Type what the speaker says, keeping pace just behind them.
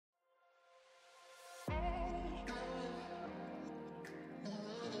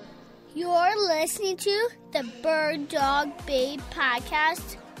You're listening to the Bird Dog Babe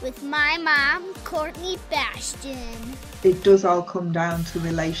podcast with my mom, Courtney Bastion. It does all come down to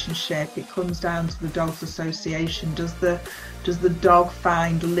relationship. It comes down to the dog's association. Does the dog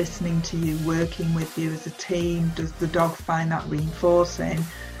find listening to you, working with you as a team? Does the dog find that reinforcing?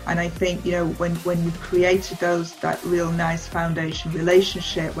 And I think, when you've created that real nice foundation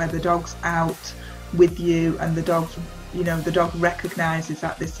relationship where the dog's out with you and the dog recognises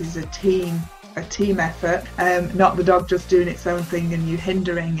that this is a team effort, not the dog just doing its own thing and you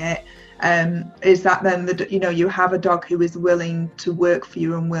hindering it. Is that then you have a dog who is willing to work for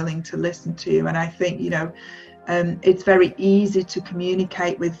you and willing to listen to you? And I think it's very easy to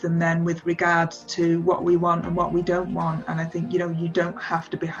communicate with them then with regards to what we want and what we don't want. And I think you don't have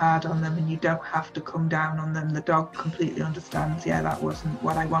to be hard on them and you don't have to come down on them. The dog completely understands, that wasn't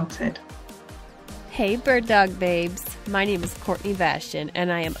what I wanted. Hey bird dog babes, my name is Courtney Bastion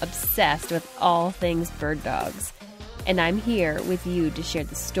and I am obsessed with all things bird dogs. And I'm here with you to share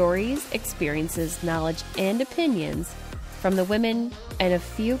the stories, experiences, knowledge, and opinions from the women and a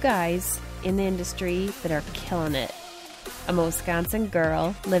few guys in the industry that are killing it. I'm a Wisconsin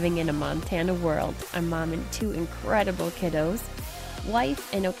girl living in a Montana world. I'm mom and 2 incredible kiddos,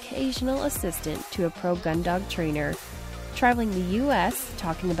 wife and occasional assistant to a pro gun dog trainer, traveling the U.S.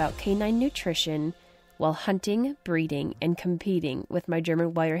 talking about canine nutrition while hunting, breeding, and competing with my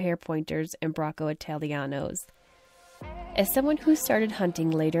German wire hair pointers and Bracco Italianos. As someone who started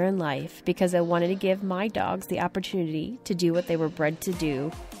hunting later in life because I wanted to give my dogs the opportunity to do what they were bred to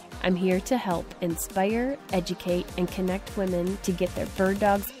do, I'm here to help inspire, educate, and connect women to get their bird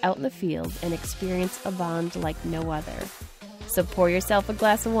dogs out in the field and experience a bond like no other. So pour yourself a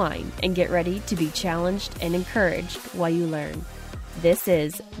glass of wine and get ready to be challenged and encouraged while you learn. This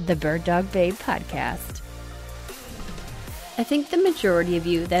is the Bird Dog Babe podcast. I think the majority of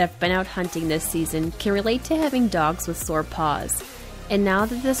you that have been out hunting this season can relate to having dogs with sore paws. And now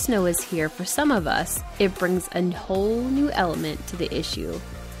that the snow is here for some of us, it brings a whole new element to the issue.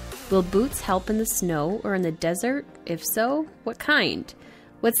 Will boots help in the snow or in the desert? If so, what kind?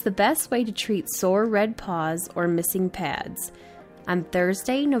 What's the best way to treat sore red paws or missing pads? On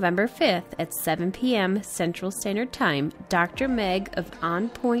Thursday, November 5th at 7 p.m. Central Standard Time, Dr. Meg of On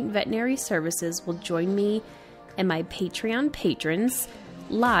Point Veterinary Services will join me and my Patreon patrons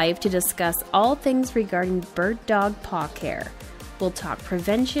live to discuss all things regarding bird dog paw care. We'll talk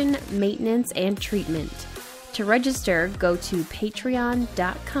prevention, maintenance, and treatment. To register, go to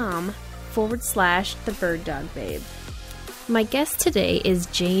patreon.com/theBirdDogBabe. My guest today is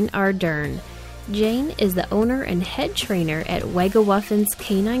Jane Ardern. Jane is the owner and head trainer at WaggaWuffins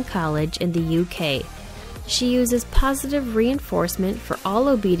Canine College in the UK. She uses positive reinforcement for all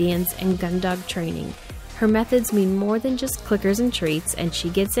obedience and gun dog training. Her methods mean more than just clickers and treats, and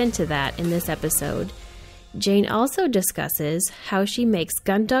she gets into that in this episode. Jane also discusses how she makes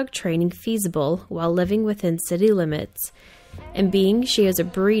gun dog training feasible while living within city limits. And being she is a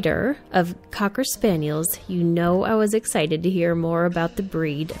breeder of Cocker Spaniels, I was excited to hear more about the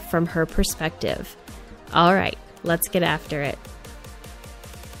breed from her perspective. All right, let's get after it.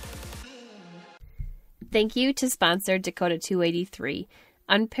 Thank you to sponsor Dakota 283,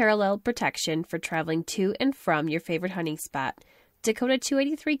 unparalleled protection for traveling to and from your favorite hunting spot. Dakota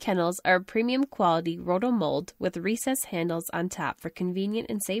 283 kennels are a premium quality rotomold with recessed handles on top for convenient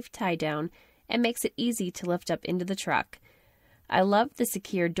and safe tie down and makes it easy to lift up into the truck. I love the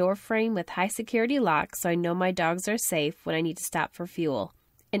secure door frame with high security locks so I know my dogs are safe when I need to stop for fuel.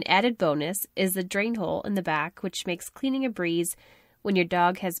 An added bonus is the drain hole in the back, which makes cleaning a breeze when your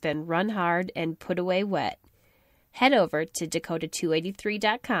dog has been run hard and put away wet. Head over to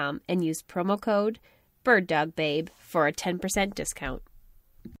Dakota283.com and use promo code BirdDogBabe for a 10% discount.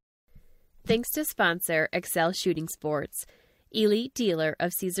 Thanks to sponsor Excel Shooting Sports, elite dealer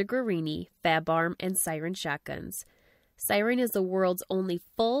of Caesar Guarini, Fab Arm, and Siren shotguns. Siren is the world's only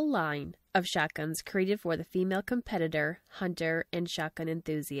full line of shotguns created for the female competitor, hunter, and shotgun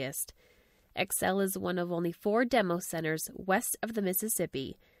enthusiast. Excel is one of only 4 demo centers west of the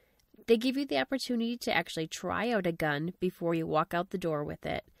Mississippi. They give you the opportunity to actually try out a gun before you walk out the door with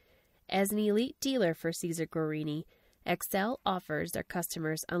it. As an elite dealer for Caesar Guarini, Excel offers their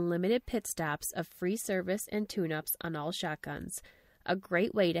customers unlimited pit stops of free service and tune-ups on all shotguns. A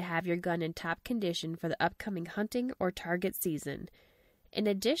great way to have your gun in top condition for the upcoming hunting or target season. In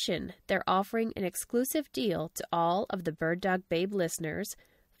addition, they're offering an exclusive deal to all of the Bird Dog Babe listeners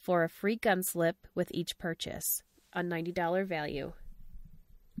for a free gun slip with each purchase, a $90 value.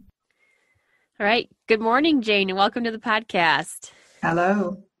 All right. Good morning, Jane, and welcome to the podcast.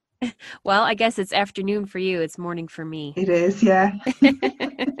 Hello. Well, I guess it's afternoon for you. It's morning for me. It is, yeah.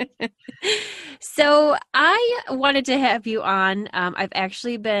 So I wanted to have you on. I've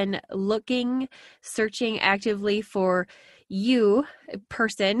actually been searching actively for you,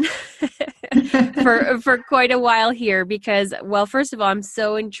 person, for quite a while here because, well, first of all, I'm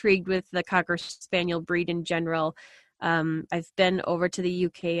so intrigued with the Cocker Spaniel breed in general. I've been over to the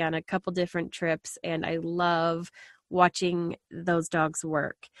UK on a couple different trips, and I love watching those dogs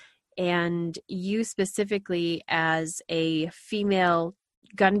work. And you specifically as a female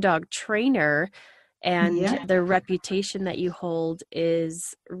gun dog trainer and Yeah. the reputation that you hold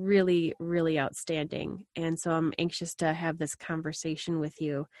is really, really outstanding. And so I'm anxious to have this conversation with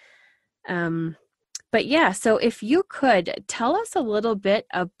you. But yeah, so if you could tell us a little bit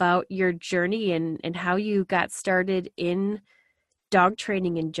about your journey and how you got started in dog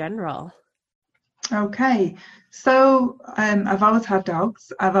training in general. Okay, so I've always had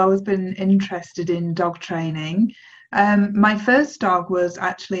dogs. I've always been interested in dog training. My first dog was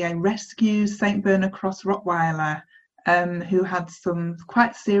actually a rescue St. Bernard Cross Rottweiler who had some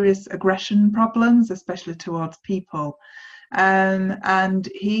quite serious aggression problems, especially towards people. And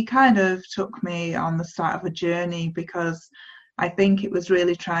he kind of took me on the start of a journey because I think it was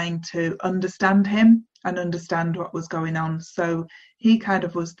really trying to understand him and understand what was going on. So he kind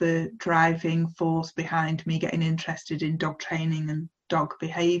of was the driving force behind me getting interested in dog training and dog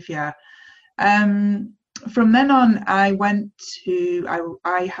behaviour. From then on, I had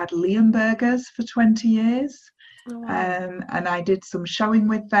Leonbergers for 20 years. Oh, wow. And I did some showing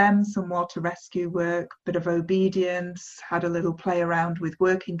with them, some water rescue work, bit of obedience, had a little play around with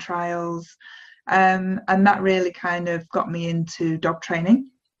working trials. And that really kind of got me into dog training.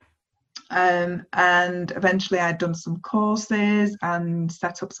 And eventually I'd done some courses and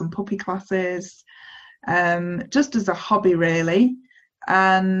set up some puppy classes, just as a hobby really,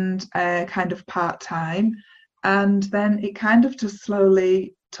 and kind of part-time. And then it kind of just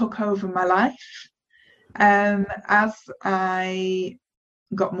slowly took over my life. As I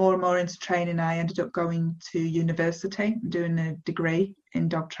got more and more into training, I ended up going to university, doing a degree in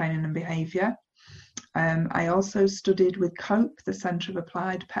dog training and behaviour. I also studied with COPE, the Centre of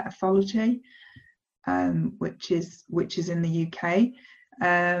Applied Petathology, which is in the UK.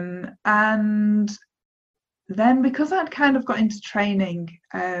 And then because I'd kind of got into training,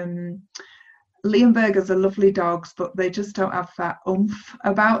 Leonbergers are lovely dogs, but they just don't have that oomph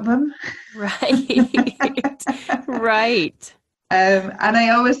about them. Right. Right. And I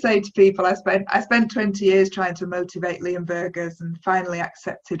always say to people, I spent 20 years trying to motivate Leonbergers and finally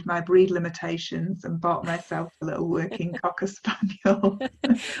accepted my breed limitations and bought myself a little working Cocker Spaniel.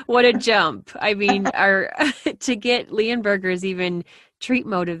 What a jump. I mean, to get Leonbergers even treat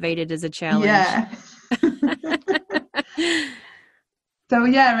motivated is a challenge. Yeah. So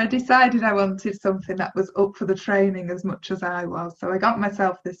yeah, I decided I wanted something that was up for the training as much as I was. So I got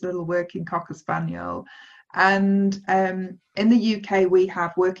myself this little working Cocker Spaniel. And in the UK, we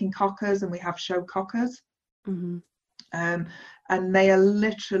have working Cockers and we have show Cockers. Mm-hmm. And they are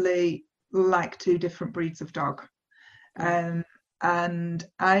literally like two different breeds of dog. And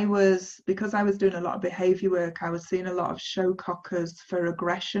because I was doing a lot of behaviour work, I was seeing a lot of show Cockers for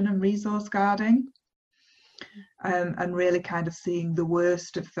aggression and resource guarding. And really kind of seeing the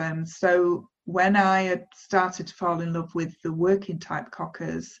worst of them. So when I had started to fall in love with the working type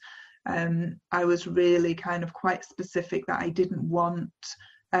Cockers, I was really kind of quite specific that I didn't want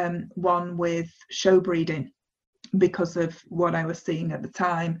one with show breeding because of what I was seeing at the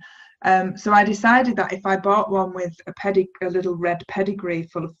time. So I decided that if I bought one with a little red pedigree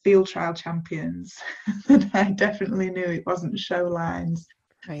full of field trial champions, then I definitely knew it wasn't show lines.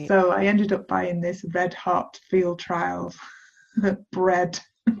 Right. So I ended up buying this red hot field trials bred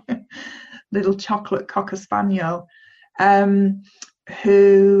little chocolate Cocker Spaniel,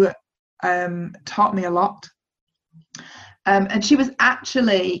 who taught me a lot. And she was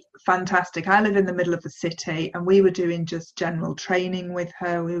actually fantastic. I live in the middle of the city and we were doing just general training with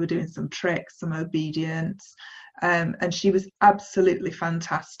her. We were doing some tricks, some obedience, and she was absolutely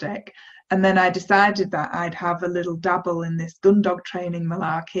fantastic. And then I decided that I'd have a little dabble in this gun dog training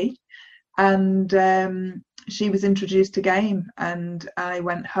malarkey. And she was introduced to game and I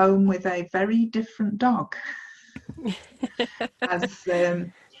went home with a very different dog as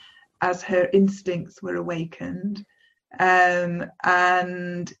her instincts were awakened.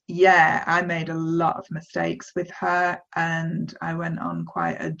 And yeah, I made a lot of mistakes with her and I went on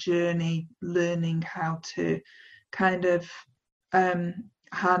quite a journey learning how to kind of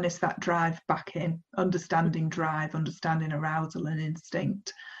harness that drive back in, understanding drive, understanding arousal and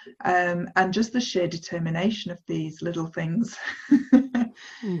instinct, and just the sheer determination of these little things.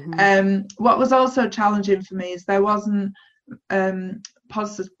 Mm-hmm. What was also challenging for me is there wasn't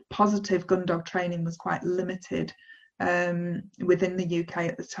positive gun dog training was quite limited within the UK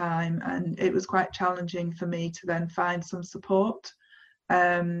at the time, and it was quite challenging for me to then find some support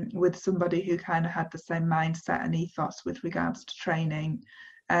with somebody who kind of had the same mindset and ethos with regards to training.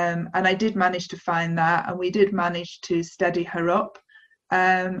 And I did manage to find that, and we did manage to steady her up,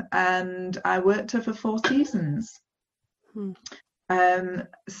 and I worked her for 4 seasons.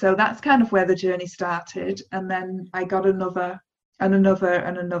 So that's kind of where the journey started, and then I got another and another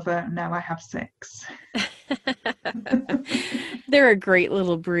and another. Now I have 6. They're a great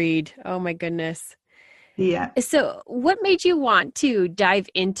little breed. Oh my goodness. Yeah. So what made you want to dive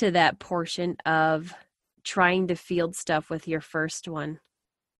into that portion of trying to field stuff with your first one?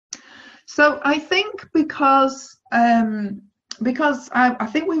 So I think because I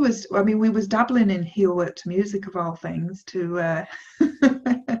think we was dabbling in heel work to music of all things to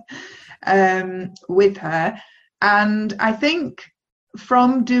with her, and I think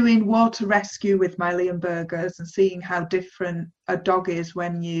from doing water rescue with my Leonbergers and seeing how different a dog is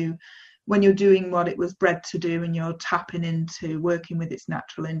when you're doing what it was bred to do and you're tapping into working with its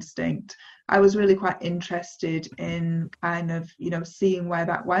natural instinct, I was really quite interested in kind of, seeing where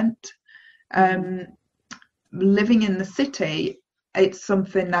that went. Living in the city, it's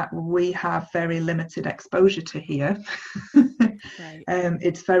something that we have very limited exposure to here. Right.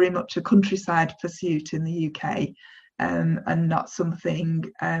 It's very much a countryside pursuit in the UK, and not something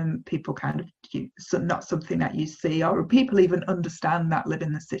people not something that you see or people even understand that live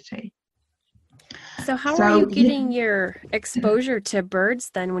in the city. So how are you getting your exposure to birds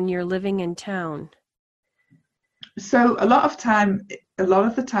then when you're living in town? So a lot of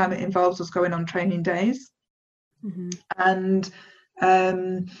the time it involves us going on training days. Mm-hmm. And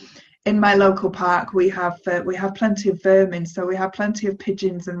in my local park we have plenty of vermin, so we have plenty of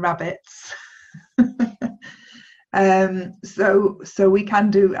pigeons and rabbits. So we can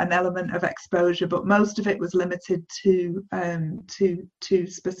do an element of exposure, but most of it was limited to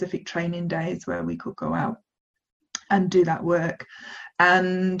specific training days where we could go out and do that work.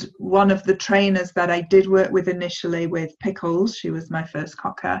 And one of the trainers that I did work with initially, with Pickles, she was my first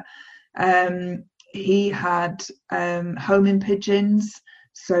cocker, he had homing pigeons,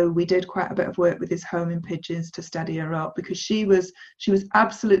 so we did quite a bit of work with his homing pigeons to steady her up, because she was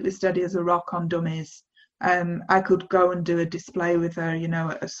absolutely steady as a rock on dummies. I could go and do a display with her,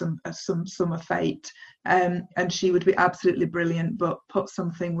 at some summer fete, and she would be absolutely brilliant, but put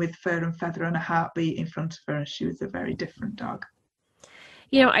something with fur and feather and a heartbeat in front of her, and she was a very different dog.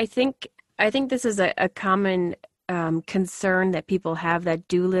 I think this is a common concern that people have that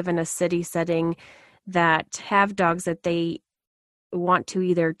do live in a city setting, that have dogs that they want to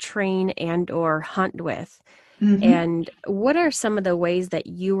either train and or hunt with. Mm-hmm. And what are some of the ways that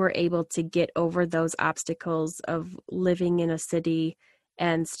you were able to get over those obstacles of living in a city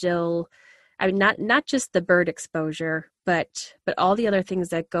and still, not just the bird exposure, but all the other things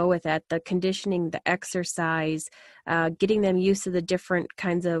that go with that, the conditioning, the exercise, getting them used to the different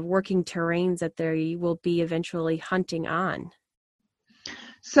kinds of working terrains that they will be eventually hunting on?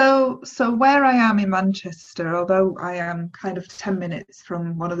 So where I am in Manchester, although I am kind of 10 minutes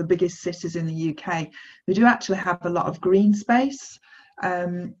from one of the biggest cities in the UK, we do actually have a lot of green space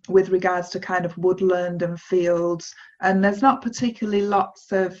with regards to kind of woodland and fields. And there's not particularly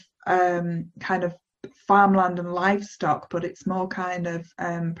lots of kind of farmland and livestock, but it's more kind of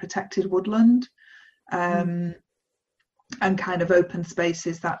protected woodland and kind of open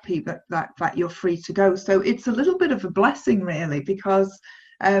spaces that you're free to go. So it's a little bit of a blessing, really, because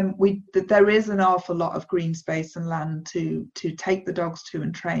there is an awful lot of green space and land to take the dogs to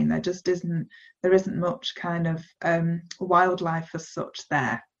and train. There isn't much kind of wildlife as such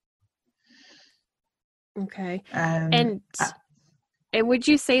there. Okay. And would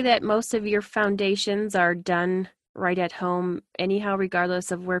you say that most of your foundations are done right at home anyhow,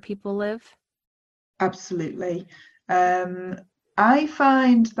 regardless of where people live? Absolutely. I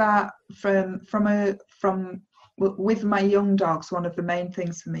find that with my young dogs, one of the main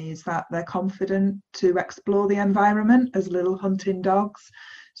things for me is that they're confident to explore the environment as little hunting dogs.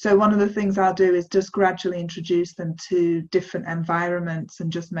 So one of the things I'll do is just gradually introduce them to different environments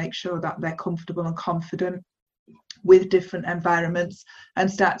and just make sure that they're comfortable and confident with different environments, and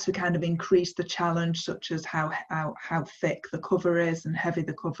start to kind of increase the challenge, such as how thick the cover is and heavy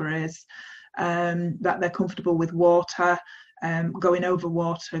the cover is, that they're comfortable with water, going over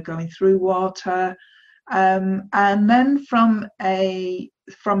water, going through water. And then from a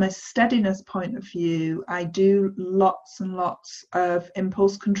steadiness point of view, I do lots and lots of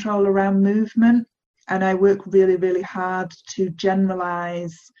impulse control around movement, and I work really, really hard to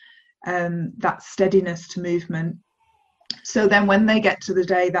generalize that steadiness to movement. So then when they get to the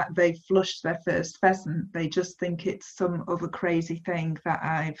day that they've flushed their first pheasant, they just think it's some other crazy thing that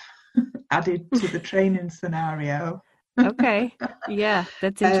I've added to the training scenario. Okay. Yeah,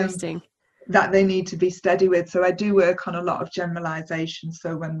 that's interesting. That they need to be steady with. So I do work on a lot of generalization.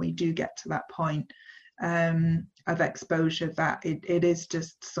 So when we do get to that point of exposure, that it is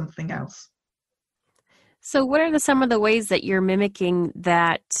just something else. So what are some of the ways that you're mimicking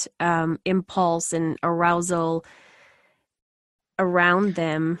that impulse and arousal around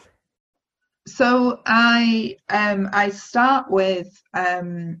them? So I start with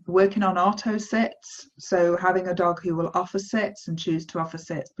working on auto sits. So having a dog who will offer sits and choose to offer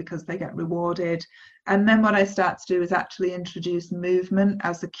sits because they get rewarded. And then what I start to do is actually introduce movement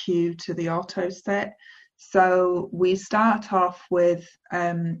as a cue to the auto sit. So we start off with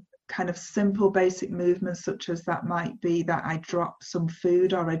kind of simple basic movements, such as that might be that I drop some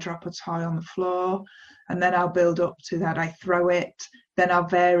food or I drop a toy on the floor, and then I'll build up to that I throw it. Then I'll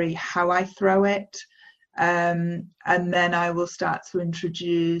vary how I throw it, and then I will start to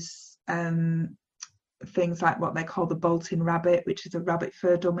introduce things like what they call the bolting rabbit, which is a rabbit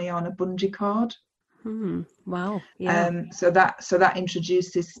fur dummy on a bungee cord. Wow. Yeah. So that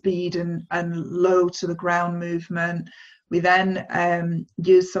introduces speed and low to the ground movement. We then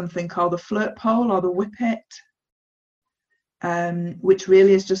use something called the flirt pole or the whippet, which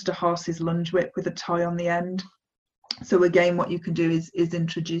really is just a horse's lunge whip with a toy on the end. So again, what you can do is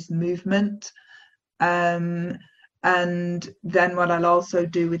introduce movement. And then what I'll also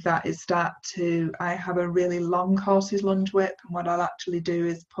do with that is I have a really long horse's lunge whip, and what I'll actually do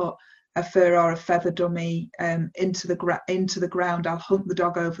is put a fur or a feather dummy into the ground. I'll hunt the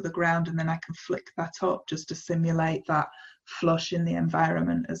dog over the ground, and then I can flick that up just to simulate that flush in the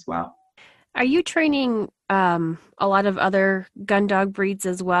environment as well. Are you training a lot of other gun dog breeds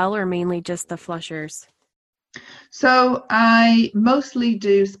as well, or mainly just the flushers? So I mostly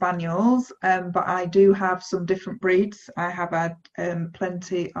do spaniels, but I do have some different breeds. I have had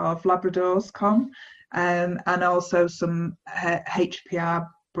plenty of Labradors come, and also some HPR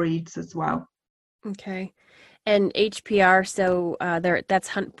breeds as well. Okay. And HPR, so that's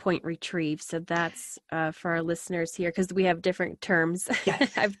hunt point retrieve. So that's for our listeners here, because we have different terms.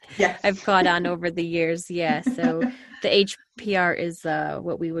 Yes. I've caught on over the years. Yeah. So the HPR is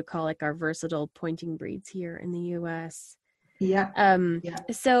what we would call like our versatile pointing breeds here in the U.S. Yeah.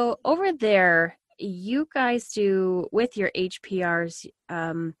 So over there, you guys do with your HPRs.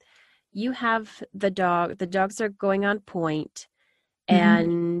 You have the dogs are going on point,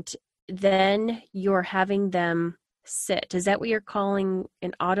 and then you're having them sit. Is that what you're calling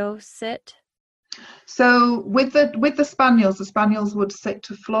an auto sit? So with the spaniels would sit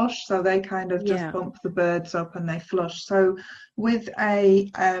to flush, so they kind of just bump the birds up and they flush. So with a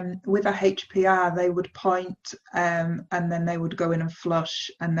HPR, they would point and then they would go in and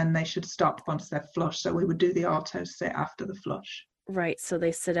flush, and then they should stop once they're flushed. So we would do the auto sit after the flush. Right, so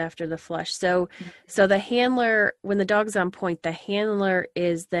they sit after the flush. So the handler, when the dog's on point, the handler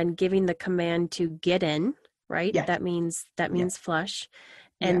is then giving the command to get in, right? Yes. That means flush.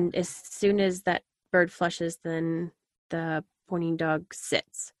 And as soon as that bird flushes, then the pointing dog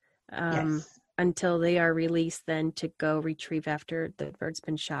sits until they are released then to go retrieve after the bird's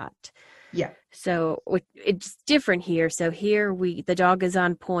been shot. Yeah. So it's different here. So here the dog is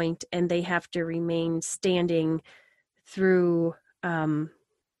on point and they have to remain standing through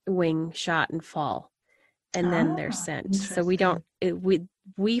wing, shot, and fall, and then they're sent. So we don't.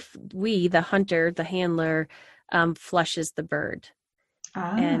 We the hunter, the handler, flushes the bird,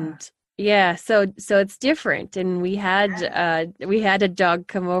 and so it's different. And we had a dog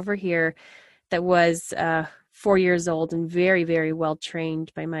come over here that was 4 years old and very, very well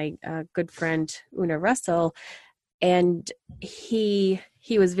trained by my good friend Una Russell, and he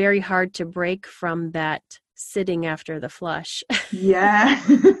was very hard to break from that sitting after the flush. Yeah.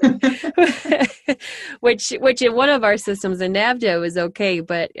 which in one of our systems in NAVDO is okay,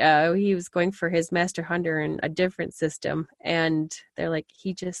 but he was going for his master hunter in a different system, and they're like,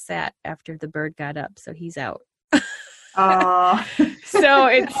 he just sat after the bird got up, so he's out. So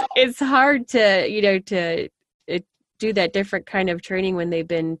it's hard to do that different kind of training when they've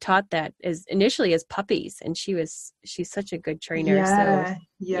been taught that initially as puppies, and she's such a good trainer.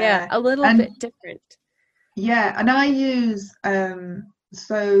 A little bit different. Yeah, and I use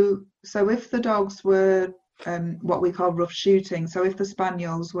so if the dogs were what we call rough shooting, so if the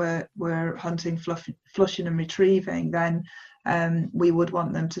spaniels were hunting, flushing and retrieving, then we would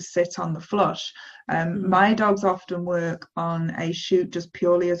want them to sit on the flush. My dogs often work on a shoot just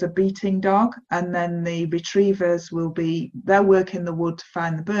purely as a beating dog, and then the retrievers they'll work in the wood to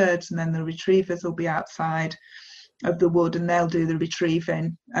find the birds, and then the retrievers will be outside the wood, and they'll do the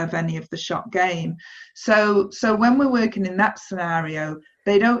retrieving of any of the shot game. So when we're working in that scenario,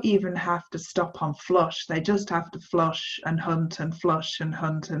 they don't even have to stop on flush. They just have to flush and hunt and flush and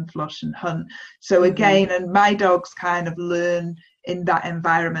hunt and flush and hunt. So again, and my dogs kind of learn in that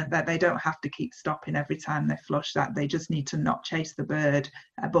environment that they don't have to keep stopping every time they flush, that they just need to not chase the bird,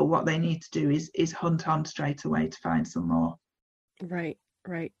 but what they need to do is hunt on straight away to find some more. Right.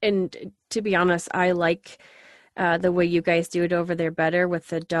 And to be honest, I like the way you guys do it over there better, with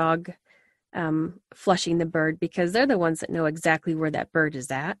the dog flushing the bird, because they're the ones that know exactly where that bird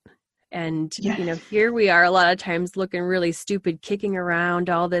is at. And, here we are a lot of times looking really stupid, kicking around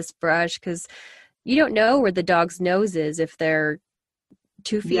all this brush, because you don't know where the dog's nose is, if they're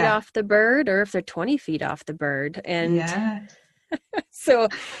 2 feet off the bird or if they're 20 feet off the bird. And so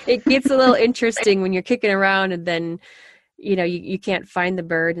it gets a little interesting when you're kicking around and then, you can't find the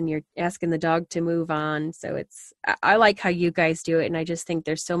bird and you're asking the dog to move on. So I like how you guys do it. And I just think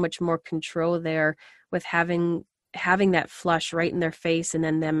there's so much more control there with having that flush right in their face, and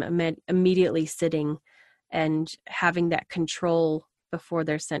then them immediately sitting and having that control before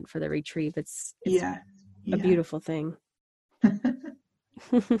they're sent for the retrieve. It's a beautiful thing.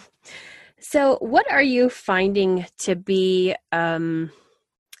 So what are you finding to be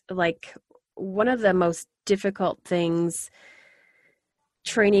like one of the most difficult things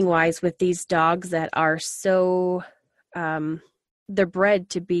training wise with these dogs that are so they're bred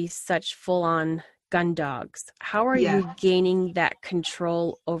to be such full on gun dogs? How are you gaining that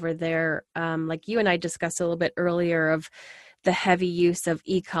control over there? Like you and I discussed a little bit earlier of the heavy use of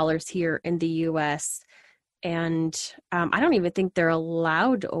e-collars here in the U.S. And I don't even think they're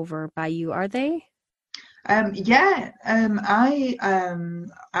allowed over by you, are they? I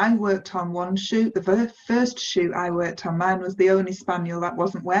worked on one shoot. The first shoot I worked on, mine was the only spaniel that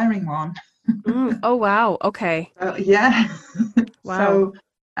wasn't wearing one. Oh wow! Okay. Wow.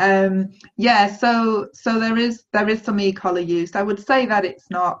 So there is some e-collar use. I would say that it's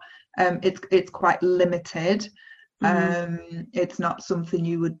not. It's quite limited. It's not something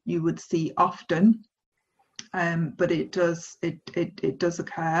you would see often. But it does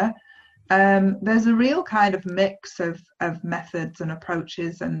occur. There's a real kind of mix of methods and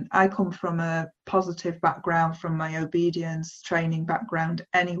approaches, and I come from a positive background from my obedience training background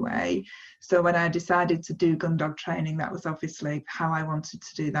anyway. So when I decided to do gun dog training, that was obviously how I wanted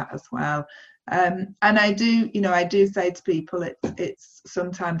to do that as well. And I do say to people, it's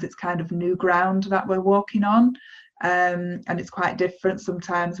sometimes it's kind of new ground that we're walking on. And it's quite different.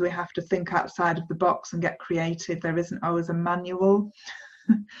 Sometimes we have to think outside of the box and get creative. There isn't always a manual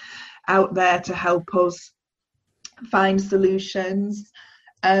out there to help us find solutions.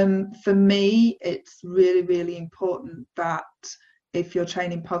 For me, it's really, really important that if you're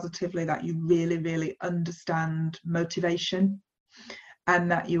training positively, that you really, really understand motivation,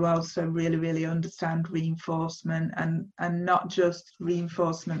 and that you also really, really understand reinforcement, and not just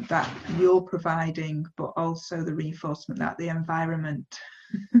reinforcement that you're providing, but also the reinforcement that the environment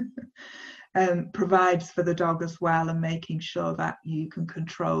provides for the dog as well, and making sure that you can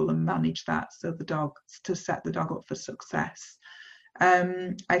control and manage that to set the dog up for success.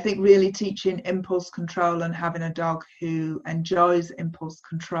 I think really teaching impulse control and having a dog who enjoys impulse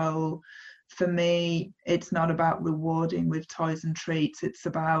control, for me, it's not about rewarding with toys and treats. It's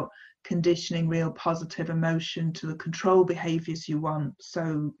about conditioning real positive emotion to the control behaviors you want,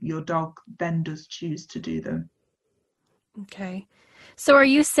 so your dog then does choose to do them. Okay. So are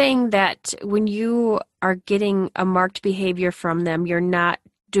you saying that when you are getting a marked behavior from them, you're not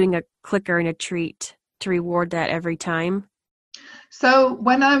doing a clicker and a treat to reward that every time? So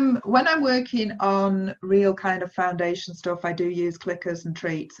when I'm working on real kind of foundation stuff, I do use clickers and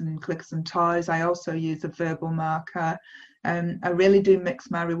treats and clickers and toys. I also use a verbal marker. I really do mix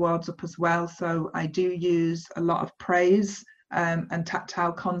my rewards up as well. So I do use a lot of praise and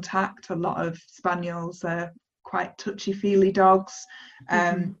tactile contact. A lot of spaniels are quite touchy-feely dogs,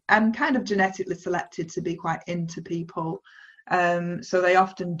 and kind of genetically selected to be quite into people. So they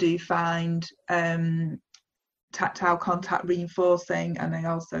often do find tactile contact reinforcing, and they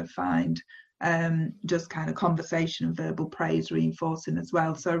also find just kind of conversation and verbal praise reinforcing as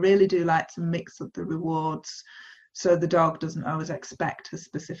well. So I really do like to mix up the rewards so the dog doesn't always expect a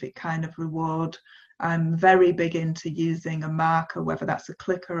specific kind of reward. I'm very big into using a marker, whether that's a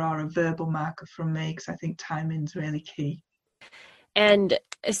clicker or a verbal marker from me, because I think timing's really key. And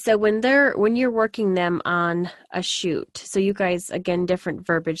so when you're working them on a shoot, so you guys, again, different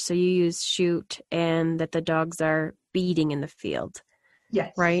verbiage. So you use shoot and that the dogs are beating in the field.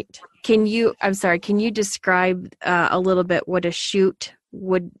 Yes. Right. Can you describe a little bit what a shoot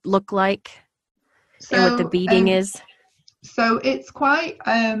would look like? and what the beating is? So it's quite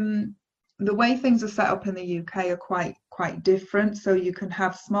the way things are set up in the UK are quite different. So you can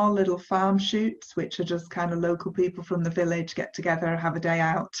have small little farm shoots, which are just kind of local people from the village get together, have a day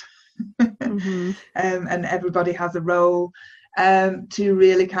out, Mm-hmm. and everybody has a role, to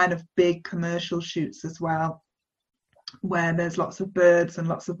really kind of big commercial shoots as well, where there's lots of birds and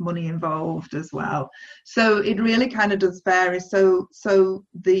lots of money involved as well. So it really kind of does vary. So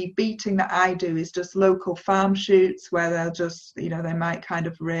the beating that I do is just local farm shoots where they'll just, they might kind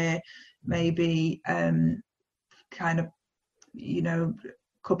of rear maybe kind of, a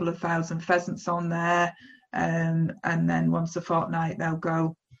couple of thousand pheasants on there, and then once a fortnight they'll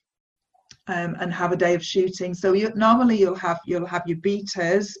go and have a day of shooting. So you'll have your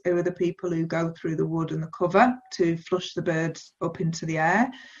beaters, who are the people who go through the wood and the cover to flush the birds up into the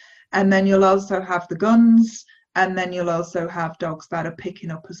air, and then you'll also have the guns, and then you'll also have dogs that are picking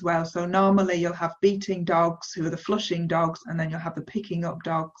up as well. So normally you'll have beating dogs, who are the flushing dogs, and then you'll have the picking up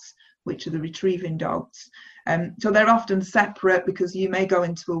dogs, which are the retrieving dogs. So they're often separate, because you may go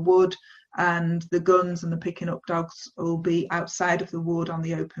into a wood and the guns and the picking up dogs will be outside of the wood on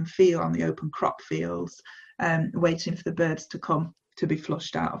the open field, on the open crop fields, waiting for the birds to come to be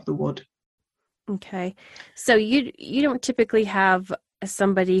flushed out of the wood. Okay. So you don't typically have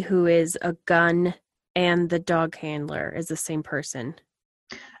somebody who is a gun and the dog handler is the same person?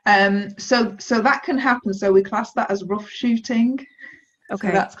 So that can happen. So we class that as rough shooting. Okay.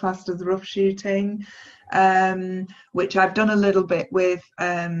 So that's classed as rough shooting, which I've done a little bit with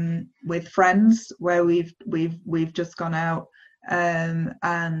friends, where we've just gone out,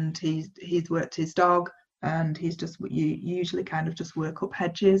 and he's worked his dog, and he's just usually kind of just work up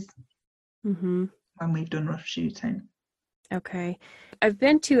hedges, mm-hmm. when we've done rough shooting. Okay. I've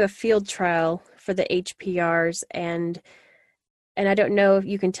been to a field trial for the HPRs, and I don't know if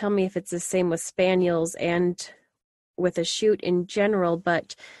you can tell me if it's the same with spaniels and with a shoot in general,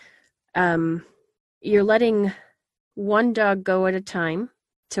 but you're letting one dog go at a time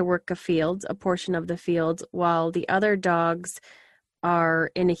to work a portion of the field, while the other dogs are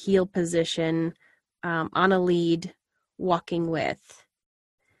in a heel position, on a lead, walking with,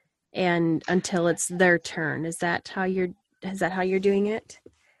 and until it's their turn. Is that how you're doing it?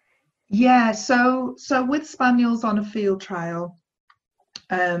 Yeah. So with spaniels on a field trial,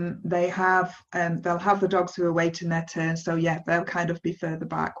 they'll have the dogs who are waiting their turn. So yeah, they'll kind of be further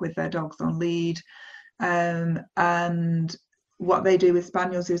back with their dogs on lead. And what they do with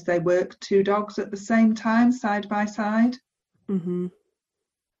spaniels is they work two dogs at the same time, side by side. Mm-hmm.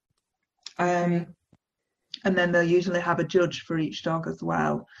 Okay. And then they'll usually have a judge for each dog as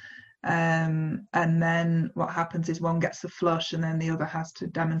well. And then what happens is one gets a flush, and then the other has to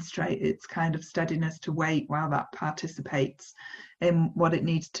demonstrate its kind of steadiness to wait while that participates in what it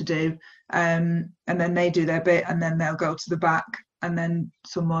needs to do. And then they do their bit, and then they'll go to the back, and then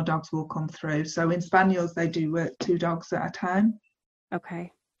some more dogs will come through. So in spaniels, they do work two dogs at a time.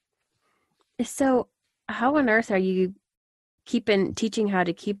 Okay. So how on earth are you teaching how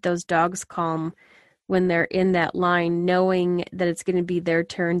to keep those dogs calm when they're in that line, knowing that it's going to be their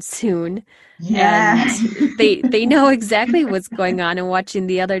turn soon? Yeah. And they know exactly what's going on, and watching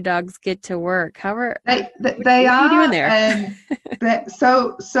the other dogs get to work. What are you doing there?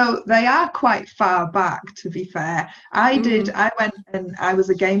 So they are quite far back, to be fair. I went and I was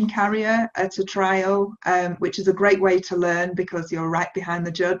a game carrier at a trial, which is a great way to learn, because you're right behind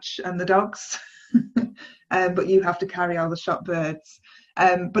the judge and the dogs. But you have to carry all the shot birds.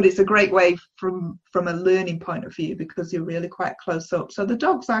 But it's a great way from a learning point of view, because you're really quite close up. So the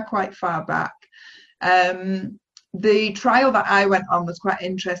dogs are quite far back. The trial that I went on was quite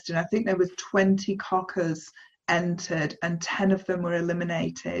interesting. I think there was 20 cockers entered, and 10 of them were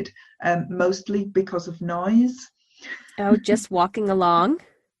eliminated, mostly because of noise. Oh, just walking along?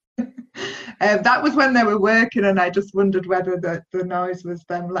 That was when they were working, and I just wondered whether the noise was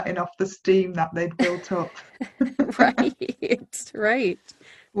them letting off the steam that they'd built up. Right.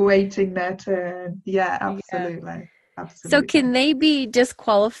 Waiting their turn. Yeah, absolutely. Yeah. Absolutely. So can they be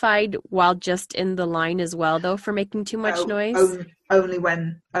disqualified while just in the line as well, though, for making too much noise? Only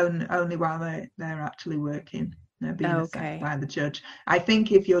while they're actually working. They're being assessed by the judge. I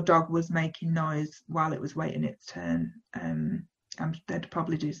think if your dog was making noise while it was waiting its turn, they'd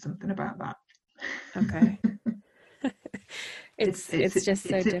probably do something about that. Okay. It's just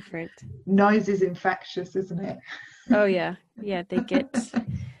so different. Noise is infectious, isn't it? Oh yeah.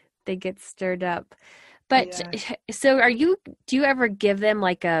 They get stirred up. But so do you ever give them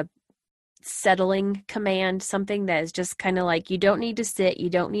like a settling command, something that is just kind of like, you don't need to sit, you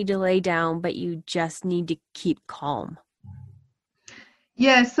don't need to lay down, but you just need to keep calm?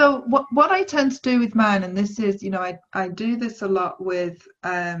 Yeah, so what I tend to do with mine, and this is, I do this a lot with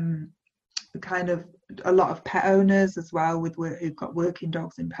kind of a lot of pet owners as well, who've got working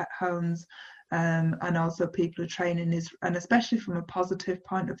dogs in pet homes, and also people who are training, and especially from a positive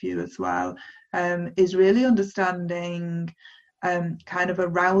point of view as well, is really understanding kind of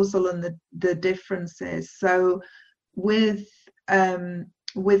arousal and the differences. So with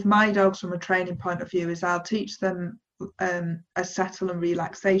my dogs, from a training point of view, is I'll teach them a settle and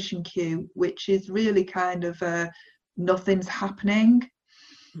relaxation cue, which is really kind of nothing's happening.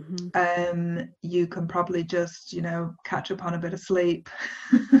 You can probably just catch up on a bit of sleep,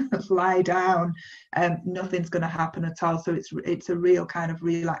 lie down, nothing's going to happen at all. So it's a real kind of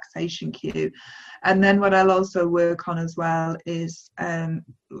relaxation cue. And then what I'll also work on as well is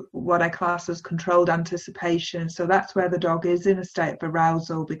what I class as controlled anticipation. So that's where the dog is in a state of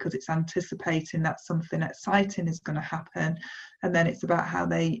arousal because it's anticipating that something exciting is going to happen, and then it's about how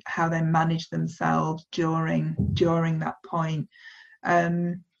they manage themselves during that point.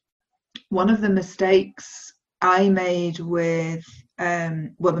 One of the mistakes I made with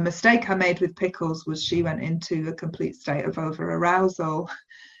the mistake I made with Pickles was she went into a complete state of over arousal,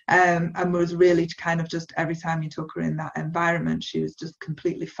 and was really kind of just every time you took her in that environment, she was just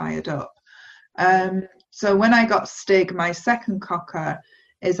completely fired up. So when I got Stig, my second cocker,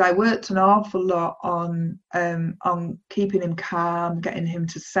 I worked an awful lot on keeping him calm, getting him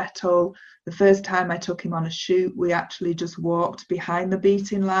to settle. The first time I took him on a shoot, we actually just walked behind the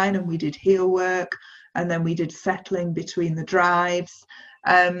beating line and we did heel work, and then we did settling between the drives.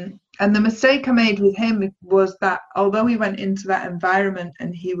 And the mistake I made with him was that although he went into that environment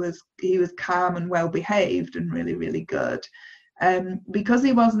and he was calm and well behaved and really, really good, because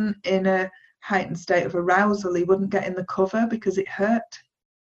he wasn't in a heightened state of arousal, he wouldn't get in the cover because it hurt.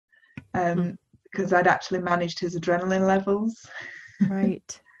 Because I'd actually managed his adrenaline levels.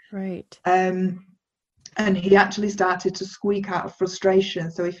 Right. And he actually started to squeak out of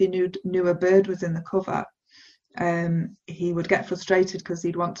frustration. So if he knew a bird was in the cover, he would get frustrated because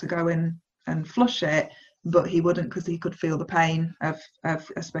he'd want to go in and flush it, but he wouldn't because he could feel the pain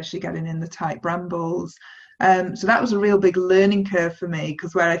of especially getting in the tight brambles. So that was a real big learning curve for me,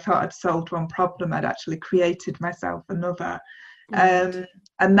 because where I thought I'd solved one problem, I'd actually created myself another.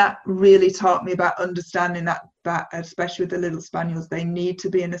 And that really taught me about understanding that especially with the little spaniels, they need to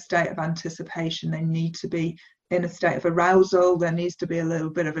be in a state of anticipation, they need to be in a state of arousal, there needs to be a little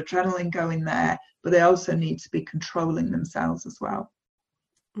bit of adrenaline going there, but they also need to be controlling themselves as well.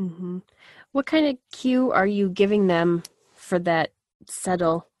 What kind of cue are you giving them for that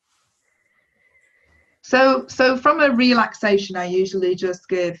settle? So from a relaxation, I usually just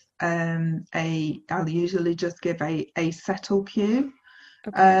give a settle cue.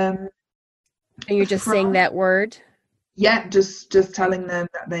 Okay. And you're just saying that word? Yeah, just telling them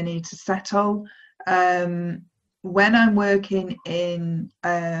that they need to settle. When I'm working in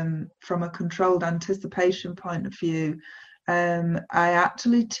from a controlled anticipation point of view, I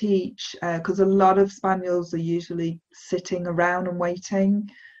actually teach, because a lot of spaniels are usually sitting around and waiting.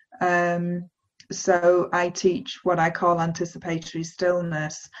 So I teach what I call anticipatory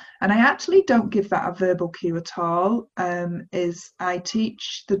stillness, and I actually don't give that a verbal cue at all. I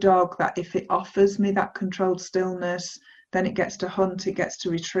teach the dog that if it offers me that controlled stillness, then it gets to hunt, it gets to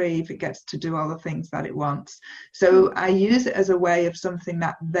retrieve, it gets to do all the things that it wants. So I use it as a way of something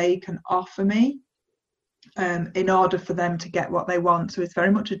that they can offer me in order for them to get what they want. So it's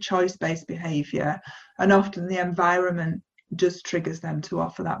very much a choice-based behaviour, and often the environment just triggers them to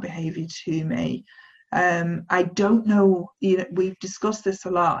offer that behaviour to me. I don't know, we've discussed this a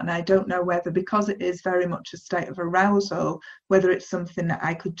lot, and I don't know whether, because it is very much a state of arousal, whether it's something that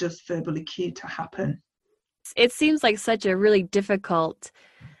I could just verbally cue to happen. It seems like such a really difficult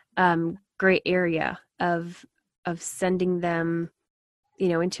gray area of sending them,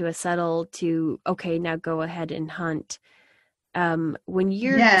 into a settle to, okay, now go ahead and hunt. When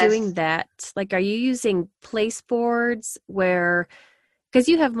you're doing that, like, are you using place boards because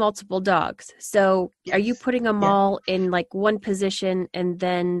you have multiple dogs, so are you putting them all in like one position and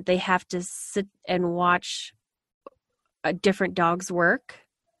then they have to sit and watch a different dog's work?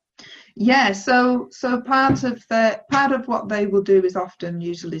 Yeah, so part of what they will do is often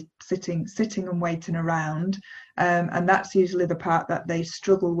usually sitting and waiting around, and that's usually the part that they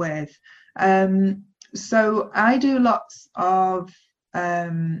struggle with. So I do lots of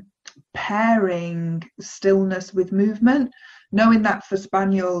pairing stillness with movement, knowing that for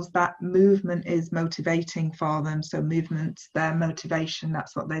spaniels that movement is motivating for them. So movement's their motivation,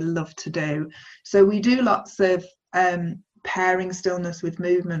 that's what they love to do. So we do lots of pairing stillness with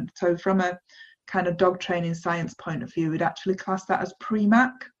movement. So from a kind of dog training science point of view, we'd actually class that as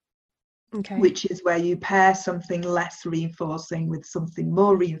pre-MAC. Okay. Which is where you pair something less reinforcing with something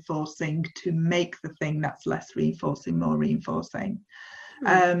more reinforcing to make the thing that's less reinforcing more reinforcing.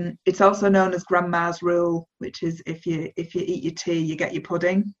 It's also known as grandma's rule, which is if you eat your tea, you get your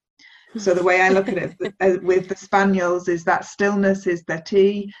pudding. So the way I look at it with the Spaniels is that stillness is their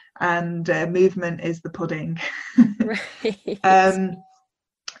tea and movement is the pudding. Right.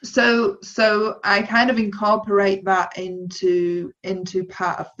 So I kind of incorporate that into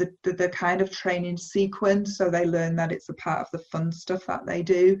part of the kind of training sequence, so they learn that it's a part of the fun stuff that they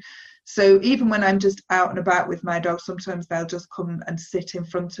do. So even when I'm just out and about with my dog, sometimes they'll just come and sit in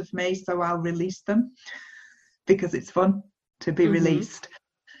front of me, so I'll release them because it's fun to be released.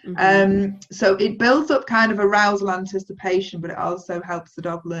 So it builds up kind of arousal anticipation, but it also helps the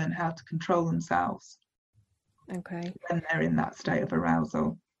dog learn how to control themselves when they're in that state of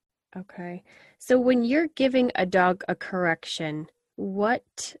arousal. Okay. So when you're giving a dog a correction,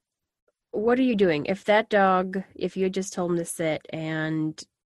 what are you doing? If that dog, if you just told him to sit and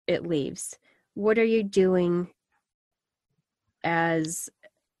it leaves, what are you doing as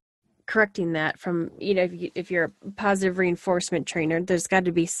correcting that from, if you're a positive reinforcement trainer, there's got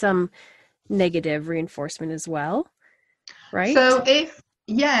to be some negative reinforcement as well, right? So if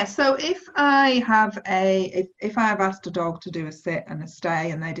I have if I've asked a dog to do a sit and a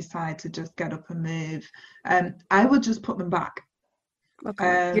stay and they decide to just get up and move, I would just put them back.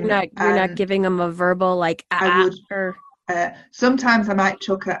 Okay. You're not giving them a verbal like I would, or sometimes I might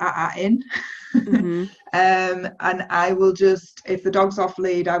chuck a in. And I will just, if the dog's off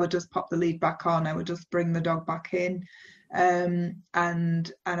lead, I would just pop the lead back on. I would just bring the dog back in. And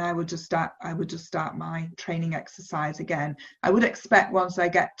I would just start my training exercise again. I would expect once I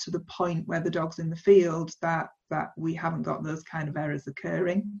get to the point where the dog's in the field that we haven't got those kind of errors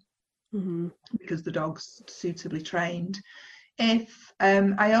occurring because the dog's suitably trained. If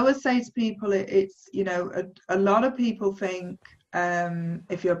I always say to people, it's a lot of people think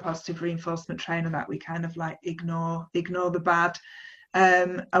if you're a positive reinforcement trainer that we kind of like ignore the bad.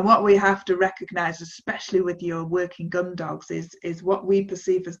 And what we have to recognize, especially with your working gun dogs, is what we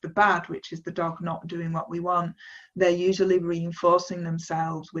perceive as the bad, which is the dog not doing what we want. They're usually reinforcing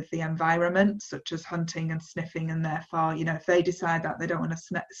themselves with the environment, such as hunting and sniffing, and therefore, if they decide that they don't want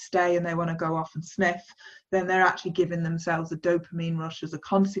to stay and they want to go off and sniff, then they're actually giving themselves a dopamine rush as a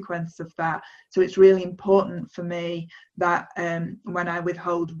consequence of that. So it's really important for me that when I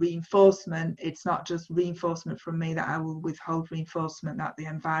withhold reinforcement, it's not just reinforcement from me, that I will withhold reinforcement that the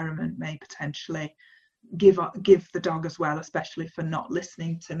environment may potentially give the dog as well, especially for not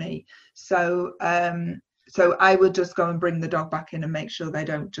listening to me. So I would just go and bring the dog back in and make sure they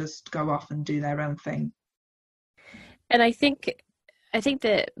don't just go off and do their own thing. And I think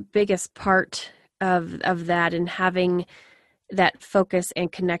the biggest part of that and having that focus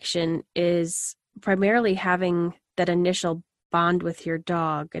and connection is primarily having that initial bond with your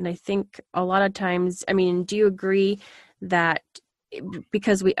dog. And I think a lot of times, do you agree that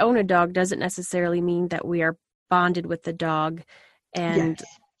because we own a dog doesn't necessarily mean that we are bonded with the dog and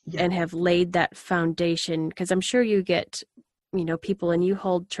and have laid that foundation? Because I'm sure you get, people and you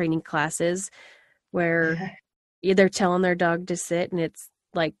hold training classes where they're telling their dog to sit and it's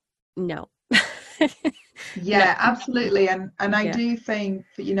like, no. Absolutely. And I do think,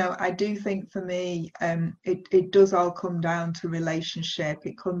 for me, it does all come down to relationship.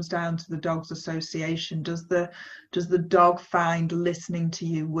 It comes down to the dog's association. Does the dog find listening to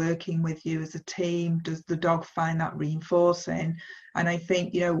you, working with you as a team? Does the dog find that reinforcing? And I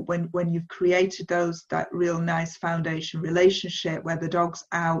think, when you've created that real nice foundation relationship where the dog's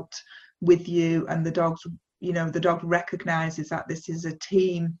out with you and the dog recognizes that this is a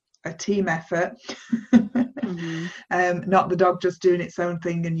team effort, not the dog just doing its own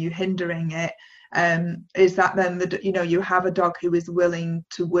thing and you hindering it, is that then you have a dog who is willing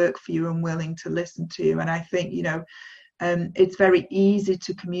to work for you and willing to listen to you. And I think it's very easy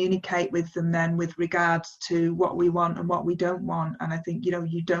to communicate with them then with regards to what we want and what we don't want. And I think you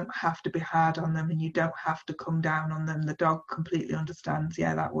don't have to be hard on them and you don't have to come down on them. The dog completely understands,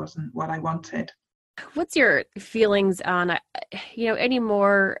 that wasn't what I wanted. What's your feelings on,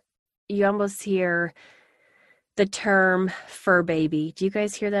 anymore, you almost hear the term fur baby. Do you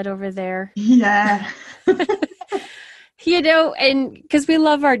guys hear that over there? Yeah. And because we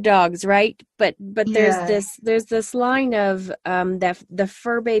love our dogs, right? But there's this line of that the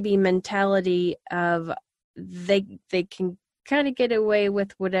fur baby mentality of they can kind of get away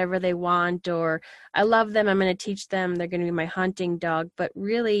with whatever they want, or I love them, I'm going to teach them, they're going to be my hunting dog. But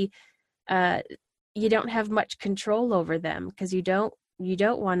really, you don't have much control over them because you don't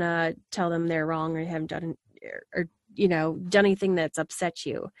want to tell them they're wrong or haven't done or done anything that's upset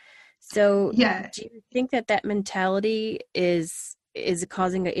you. So Yeah, do you think that mentality is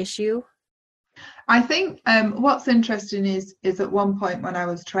causing an issue? I think what's interesting is at one point when I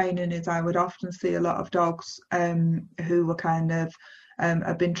was training is I would often see a lot of dogs who were kind of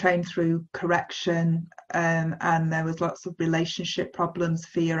have been trained through correction, and there was lots of relationship problems,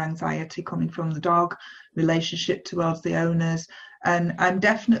 fear, anxiety coming from the dog, relationship towards the owners. And I'm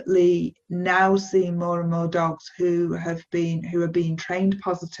definitely now seeing more and more dogs who are being trained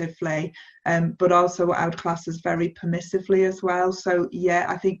positively, but also what I would class as very permissively as well. So yeah,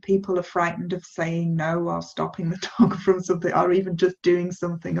 I think people are frightened of saying no or stopping the dog from something, or even just doing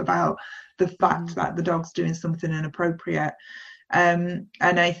something about the fact that the dog's doing something inappropriate. And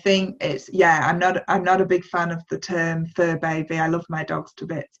I think I'm not a big fan of the term fur baby. I love my dogs to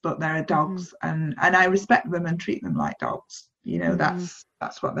bits, but they're dogs, and I respect them and treat them like dogs.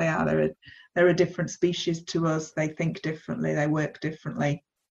 That's what they are. They're a different species to us. They think differently. They work differently.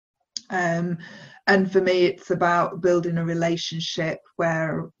 And for me, it's about building a relationship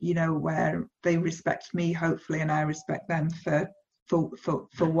where they respect me, hopefully, and I respect them for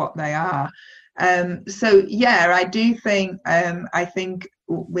what they are. So yeah, I do think I think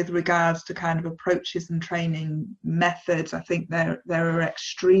with regards to kind of approaches and training methods, I think there are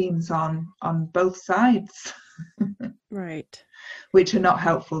extremes on both sides. Right. Which are not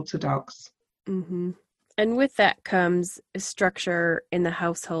helpful to dogs. Mm-hmm. And with that comes a structure in the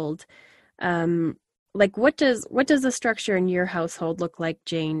household. Like what does the structure in your household look like,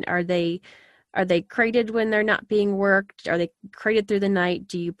 Jane? Are they crated when they're not being worked? Are they crated through the night?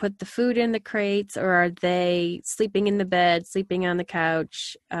 Do you put the food in the crates, or are they sleeping in the bed, sleeping on the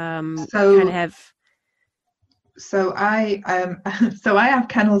couch? So I have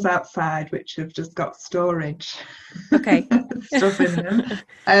kennels outside which have just got storage. Okay. Stuff in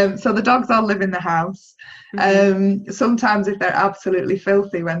them. So the dogs all live in the house. Sometimes if they're absolutely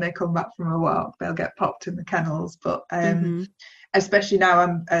filthy when they come back from a walk, they'll get popped in the kennels. But especially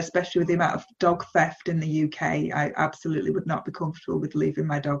now, especially with the amount of dog theft in the UK, I absolutely would not be comfortable with leaving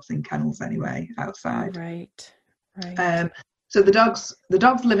my dogs in kennels anyway, outside. Right. So the dogs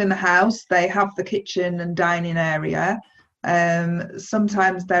live in the house. They have the kitchen and dining area.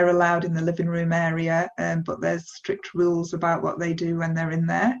 Sometimes they're allowed in the living room area, but there's strict rules about what they do when they're in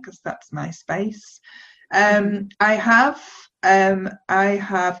there, because that's my space. I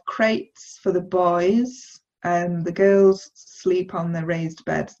have crates for the boys. The girls sleep on the raised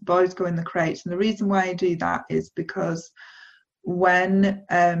beds. The boys go in the crates. And the reason why I do that is because when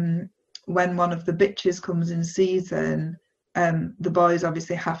one of the bitches comes in season, the boys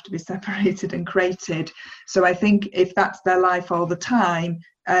obviously have to be separated and crated. So I think if that's their life all the time,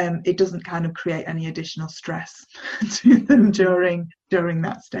 it doesn't kind of create any additional stress to them during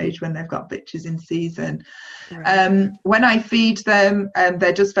that stage when they've got bitches in season. Right. When I feed them,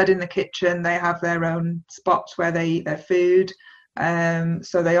 they're just fed in the kitchen. They have their own spots where they eat their food.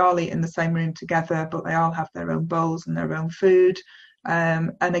 So they all eat in the same room together, but they all have their own bowls and their own food.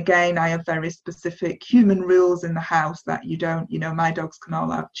 And again, I have very specific human rules in the house that you don't, my dogs can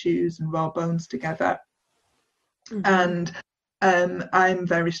all have chews and raw bones together. And I'm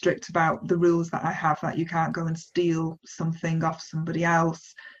very strict about the rules that I have, that you can't go and steal something off somebody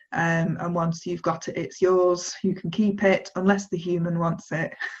else. And once you've got it, it's yours. You can keep it unless the human wants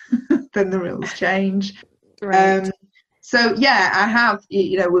it. Then the rules change. Right. So yeah, I have,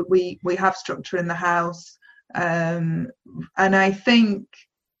 we have structure in the house. And I think,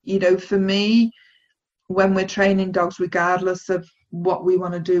 for me, when we're training dogs, regardless of what we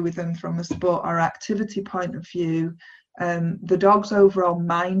want to do with them from a sport or activity point of view, the dog's overall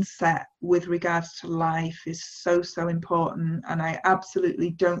mindset with regards to life is so important. And I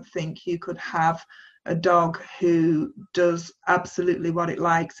absolutely don't think you could have a dog who does absolutely what it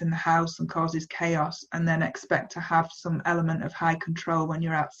likes in the house and causes chaos and then expect to have some element of high control when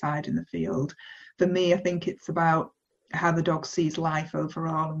you're outside in the field. For me, I think it's about how the dog sees life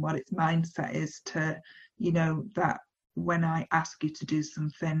overall and what its mindset is to, that when I ask you to do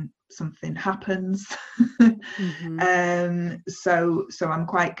something happens. So I'm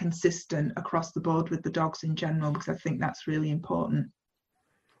quite consistent across the board with the dogs in general, because I think that's really important.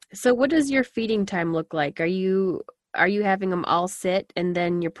 So what does your feeding time look like? Are you having them all sit and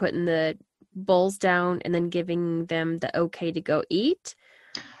then you're putting the bowls down and then giving them the okay to go eat?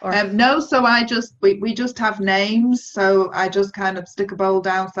 No, so we just have names. So I just kind of stick a bowl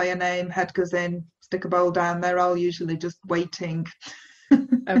down, say a name, head goes in, stick a bowl down. They're all usually just waiting.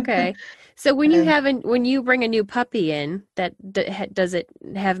 Okay. So when you bring a new puppy in that does it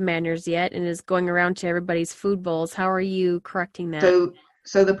have manners yet and is going around to everybody's food bowls, how are you correcting that?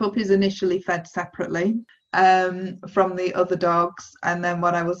 So the puppy's initially fed separately from the other dogs, and then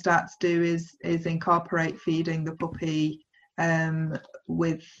what I will start to do is incorporate feeding the puppy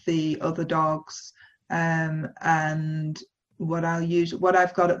with the other dogs, and what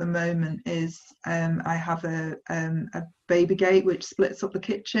I've got at the moment is I have a baby gate which splits up the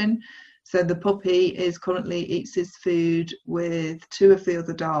kitchen. So the puppy currently eats his food with two of the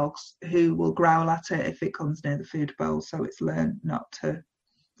other dogs, who will growl at it if it comes near the food bowl. So it's learned not to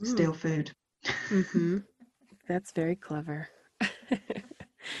steal food. Mm-hmm. That's very clever.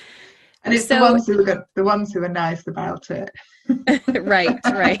 And it's the ones who are nice about it. Right.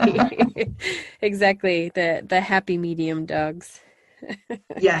 Exactly. The happy medium dogs.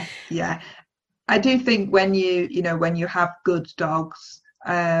 Yeah. I do think when you have good dogs,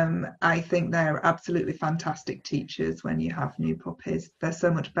 I think they're absolutely fantastic teachers when you have new puppies. They're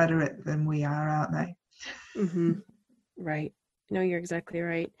so much better at it than we are, aren't they? Mm-hmm. Right. No, you're exactly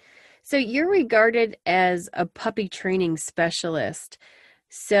right. So you're regarded as a puppy training specialist.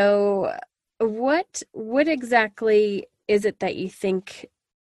 So what exactly is it that you think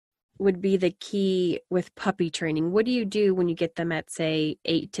would be the key with puppy training? What do you do when you get them at, say,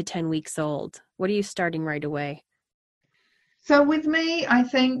 8 to 10 weeks old? What are you starting right away? So with me, I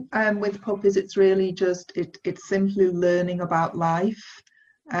think with puppies, it's really just it's simply learning about life,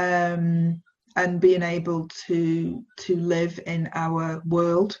 and being able to live in our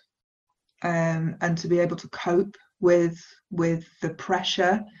world, and to be able to cope with the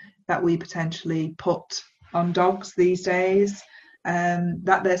pressure that we potentially put on dogs these days,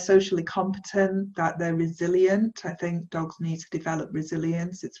 that they're socially competent, that they're resilient. I think dogs need to develop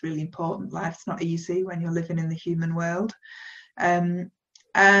resilience. It's really important. Life's not easy when you're living in the human world. And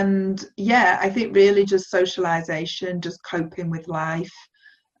yeah, I think really just socialization, just coping with life.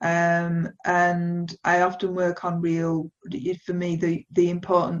 And I often work on for me, the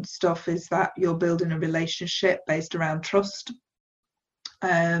important stuff is that you're building a relationship based around trust,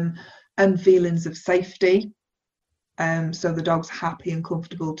 and feelings of safety. So the dog's happy and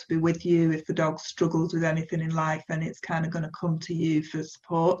comfortable to be with you. If the dog struggles with anything in life, then it's kind of going to come to you for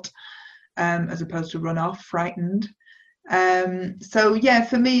support, as opposed to run off frightened. So yeah,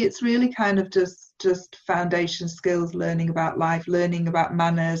 for me, it's really kind of just foundation skills, learning about life, learning about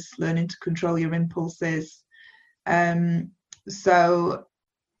manners, learning to control your impulses. So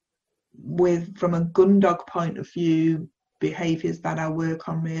from a gun dog point of view, behaviours that I work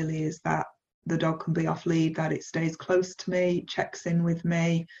on really is that the dog can be off lead, that it stays close to me, checks in with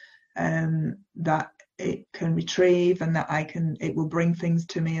me, that it can retrieve, and that it will bring things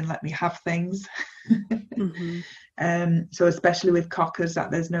to me and let me have things. Mm-hmm. So especially with cockers,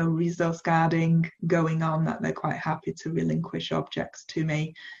 that there's no resource guarding going on, that they're quite happy to relinquish objects to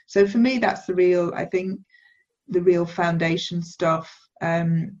me. So for me, that's the real foundation stuff.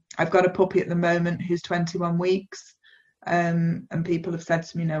 I've got a puppy at the moment who's 21 weeks. And people have said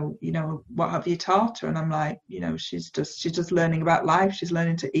to me, what have you taught her? And I'm like, she's just learning about life. She's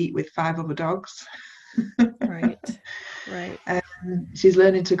learning to eat with 5 other dogs. Right. She's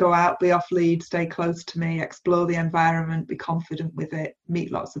learning to go out, be off lead, stay close to me, explore the environment, be confident with it,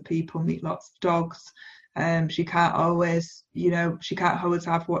 meet lots of people, meet lots of dogs. She can't always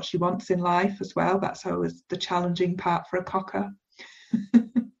have what she wants in life as well. That's always the challenging part for a cocker.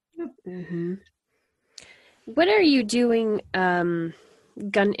 Mm-hmm. When are you doing gun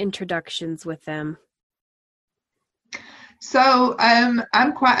introductions with them? So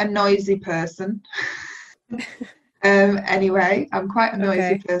I'm quite a noisy person. Anyway, I'm quite a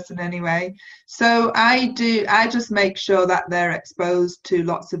noisy person anyway. So I just make sure that they're exposed to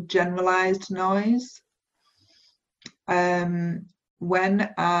lots of generalized noise. When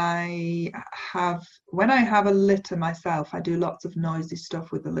I have a litter myself, I do lots of noisy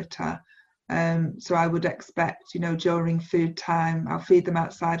stuff with the litter. So I would expect, during food time, I'll feed them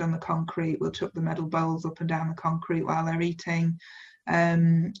outside on the concrete. We'll chuck the metal bowls up and down the concrete while they're eating.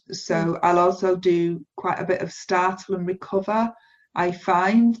 So I'll also do quite a bit of startle and recover. I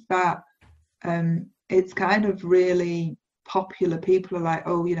find that it's kind of really popular. People are like,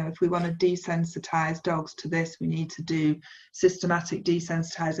 if we want to desensitize dogs to this, we need to do systematic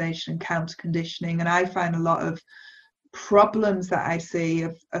desensitization and counter conditioning. And I find a lot of problems that I see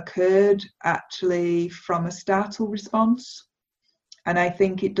have occurred actually from a startle response. And I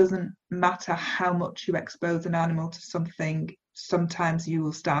think it doesn't matter how much you expose an animal to something, sometimes you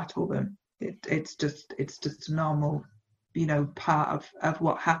will startle them. It's just a normal part of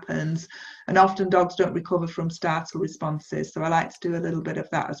what happens. And often dogs don't recover from startle responses, so I like to do a little bit of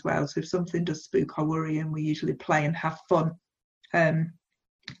that as well. So if something does spook or worry, and we usually play and have fun, and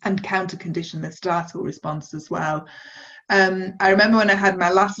counter condition the startle response as well. I remember when I had my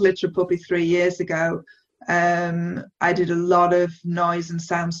last litter puppy 3 years ago, I did a lot of noise and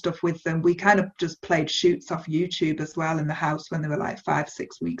sound stuff with them. We kind of just played shoots off YouTube as well in the house when they were like 5-6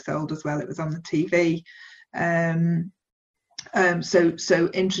 weeks old as well. It was on the TV. So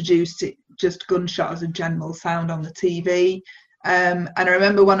introduced it, just gunshot as a general sound on the TV. And I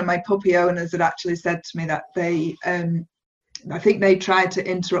remember one of my puppy owners had actually said to me that they, I think they tried to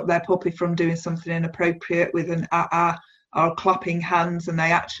interrupt their puppy from doing something inappropriate with an or clapping hands, and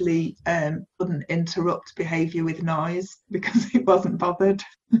they actually wouldn't interrupt behaviour with noise because it wasn't bothered.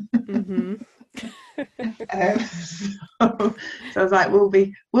 Mm-hmm. So I was like, we'll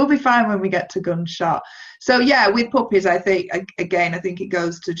be fine when we get to gunshot. So yeah, with puppies, I think it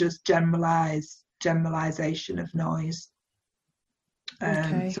goes to just generalization of noise.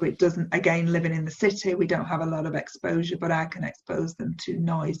 Okay. So it doesn't, again, living in the city, we don't have a lot of exposure, but I can expose them to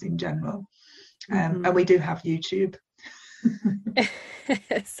noise in general. And we do have YouTube.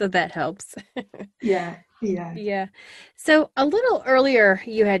 So that helps. Yeah. So a little earlier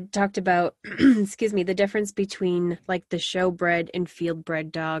you had talked about excuse me, the difference between like the show bred and field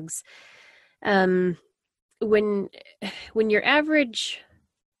bred dogs. When your average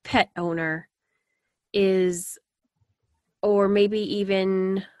pet owner is, or maybe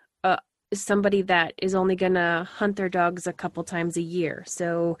even somebody that is only gonna hunt their dogs a couple times a year,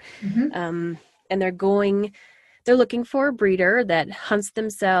 so and they're looking for a breeder that hunts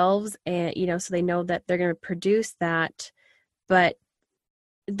themselves, and so they know that they're going to produce that. But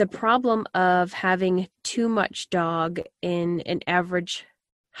the problem of having too much dog in an average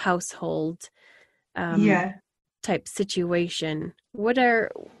household type situation, what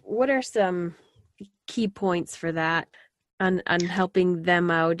are some key points for that on helping them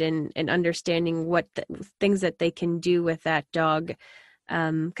out and understanding what things that they can do with that dog?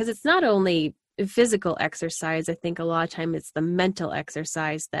 Because it's not only physical exercise. I think a lot of time it's the mental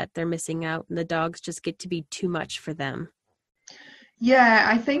exercise that they're missing out, and the dogs just get to be too much for them. Yeah,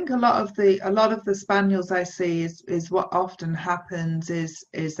 I think a lot of the spaniels I see is what often happens is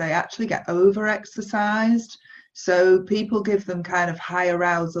they actually get over exercised. So people give them kind of high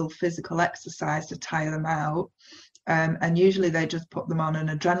arousal physical exercise to tire them out. And usually they just put them on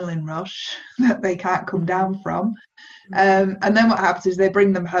an adrenaline rush that they can't come down from. And then what happens is they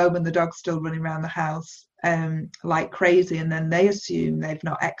bring them home and the dog's still running around the house like crazy, and then they assume they've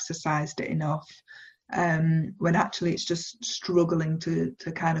not exercised it enough, when actually it's just struggling to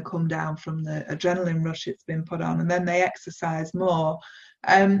kind of come down from the adrenaline rush it's been put on, and then they exercise more.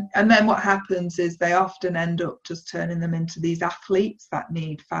 And then what happens is they often end up just turning them into these athletes that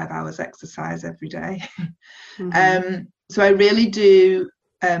need 5 hours exercise every day. So I really do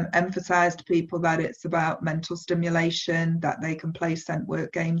emphasize to people that it's about mental stimulation, that they can play scent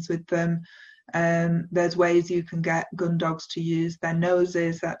work games with them. There's ways you can get gun dogs to use their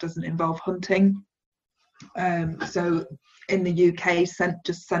noses that doesn't involve hunting. So in the UK,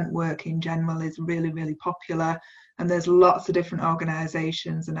 scent work in general is really, really popular. And there's lots of different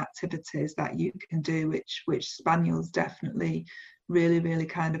organisations and activities that you can do, which spaniels definitely really, really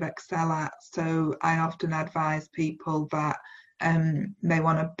kind of excel at. So I often advise people that they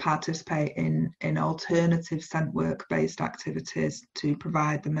want to participate in alternative scent work based activities to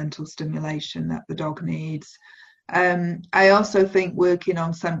provide the mental stimulation that the dog needs. I also think working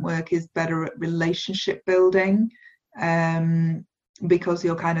on scent work is better at relationship building, because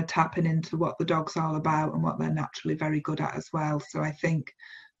you're kind of tapping into what the dog's all about and what they're naturally very good at as well. So I think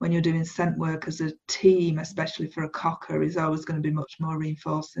when you're doing scent work as a team, especially for a cocker, is always going to be much more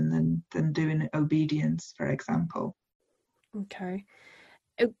reinforcing than doing obedience, for example. Okay.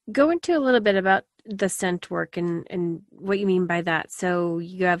 Go into a little bit about the scent work and what you mean by that. So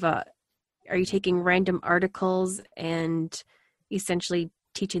you have are you taking random articles and essentially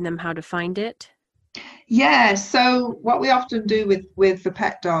teaching them how to find it? Yeah, so what we often do with the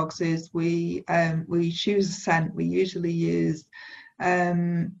pet dogs is we choose a scent. We usually use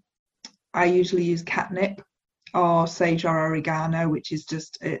I usually use catnip or sage or oregano, which is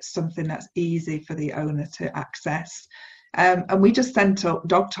it's something that's easy for the owner to access. And we just scent up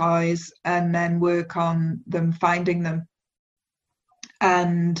dog toys and then work on them finding them,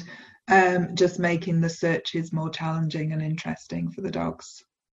 and just making the searches more challenging and interesting for the dogs.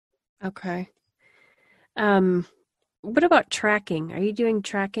 Okay. What about tracking? Are you doing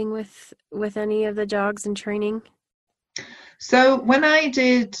tracking with any of the dogs in training? So when I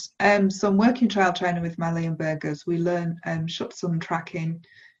did some working trial training with my Leonbergers, we learned shut-sun tracking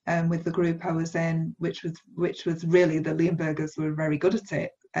with the group I was in, which was really, the Leonbergers were very good at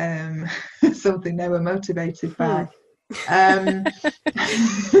it, something they were motivated by.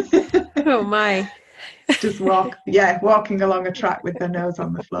 Oh my. Just walking along a track with their nose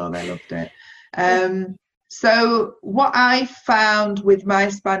on the floor. They loved it. So what I found with my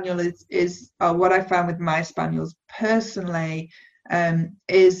spaniel what I found with my spaniels personally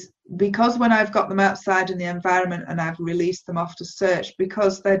is, because when I've got them outside in the environment and I've released them off to search,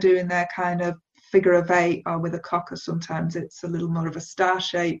 because they're doing their kind of figure of 8, or with a cocker sometimes it's a little more of a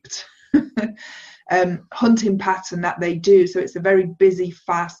star-shaped hunting pattern that they do. So it's a very busy,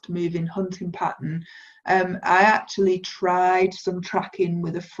 fast-moving hunting pattern. I actually tried some tracking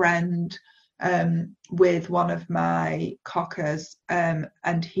with a friend with one of my cockers,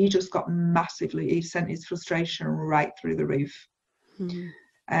 and he just got he sent his frustration right through the roof.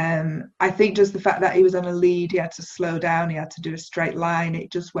 I think just the fact that he was on a lead, he had to slow down, he had to do a straight line,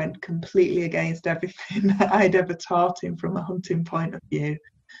 it just went completely against everything that I'd ever taught him from a hunting point of view.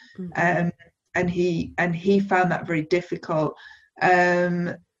 And he found that very difficult.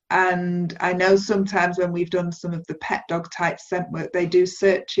 And I know sometimes when we've done some of the pet dog type scent work, they do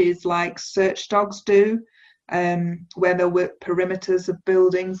searches like search dogs do, where they'll work perimeters of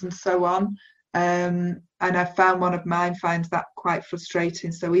buildings and so on. And I found one of mine finds that quite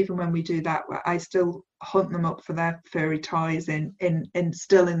frustrating. So even when we do that, I still hunt them up for their furry toys in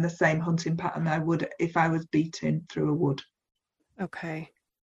still in the same hunting pattern I would if I was beating through a wood. Okay.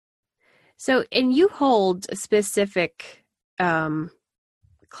 So, and you hold specific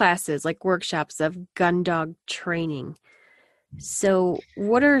classes, like workshops of gun dog training. So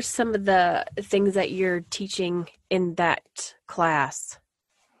what are some of the things that you're teaching in that class?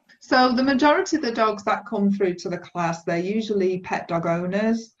 So the majority of the dogs that come through to the class, they're usually pet dog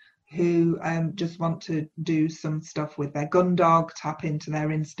owners who just want to do some stuff with their gun dog, tap into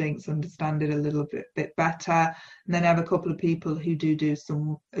their instincts, understand it a little bit better. And then I have a couple of people who do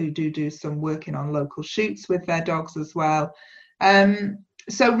some working on local shoots with their dogs as well.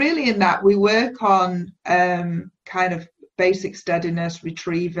 So really in that we work on kind of basic steadiness,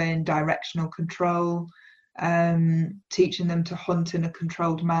 retrieving, directional control, teaching them to hunt in a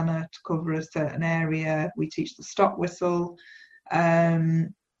controlled manner to cover a certain area. We teach the stop whistle,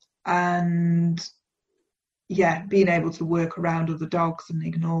 and being able to work around other dogs and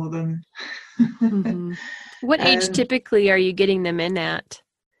ignore them. What age typically are you getting them in at?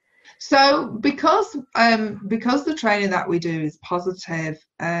 So because the training that we do is positive,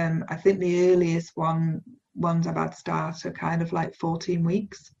 I think the earliest ones I've had start are kind of like 14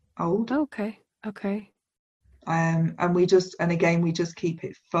 weeks old. Okay. And we just keep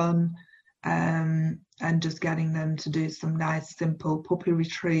it fun, and just getting them to do some nice simple puppy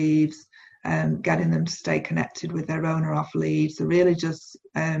retrieves, getting them to stay connected with their owner off lead. So really just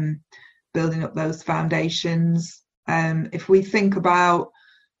building up those foundations. If we think about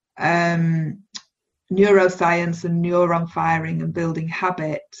neuroscience and neuron firing and building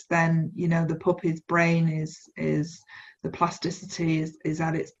habits, then the puppy's brain is the plasticity is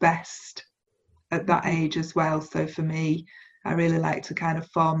at its best at that age as well. So for me, I really like to kind of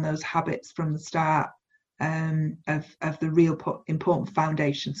form those habits from the start, of the real important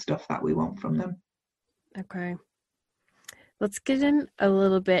foundation stuff that we want from them. Okay, let's get in a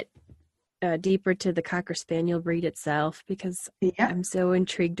little bit deeper to the Cocker Spaniel breed itself, because I'm so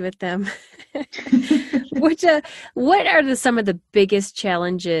intrigued with them. What are some of the biggest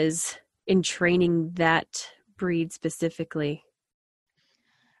challenges in training that breed specifically?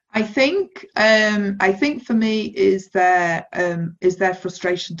 I think for me is their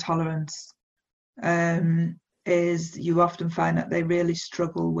frustration tolerance. Is you often find that they really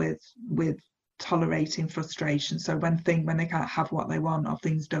struggle with tolerating frustration. So when they can't have what they want, or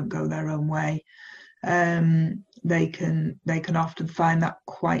things don't go their own way, they can often find that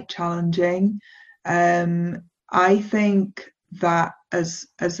quite challenging. I think that as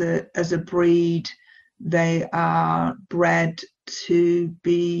a breed, they are bred to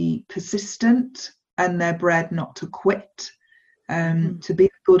be persistent, and they're bred not to quit. To be a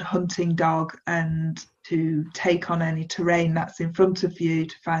good hunting dog and to take on any terrain that's in front of you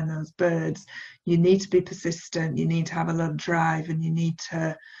to find those birds, you need to be persistent, you need to have a lot of drive, and you need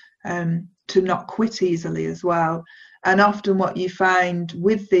to not quit easily as well. And often what you find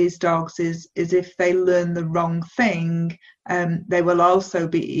with these dogs is if they learn the wrong thing, they will also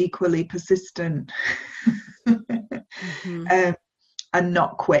be equally persistent and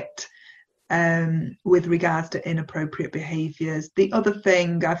not quit. With regards to inappropriate behaviours. The other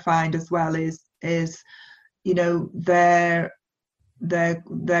thing I find as well is they're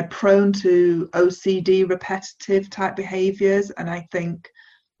prone to OCD, repetitive type behaviors, and I think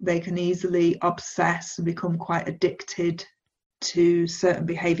they can easily obsess and become quite addicted to certain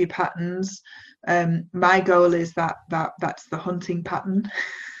behavior patterns. My goal is that's the hunting pattern.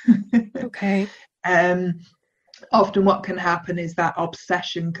 Okay. Often what can happen is that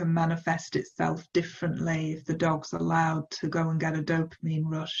obsession can manifest itself differently if the dog's allowed to go and get a dopamine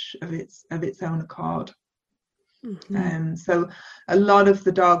rush of its own accord. Mm-hmm. So a lot of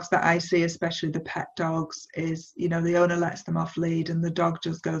the dogs that I see, especially the pet dogs, is the owner lets them off lead and the dog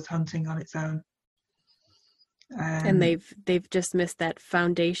just goes hunting on its own. And they've just missed that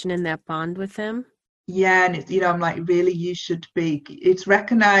foundation and that bond with him. Yeah, and it's, I'm like, really, you should be. It's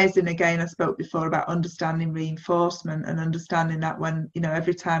recognizing, again, I spoke before about understanding reinforcement and understanding that when,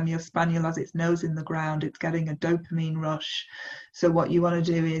 every time your spaniel has its nose in the ground, it's getting a dopamine rush. So what you want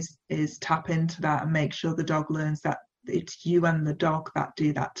to do is tap into that and make sure the dog learns that it's you and the dog that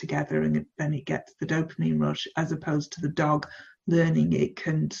do that together, and then it gets the dopamine rush, as opposed to the dog learning it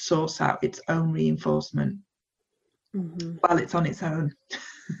can source out its own reinforcement while it's on its own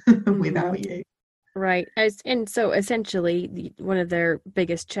without you. Right. And so essentially one of their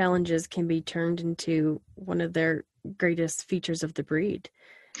biggest challenges can be turned into one of their greatest features of the breed.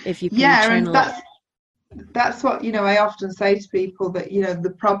 If you can channel and that's what, I often say to people, that,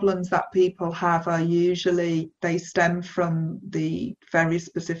 the problems that people have are usually, they stem from the very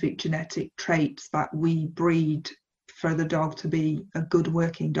specific genetic traits that we breed for the dog to be a good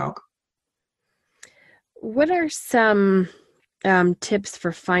working dog. What are some tips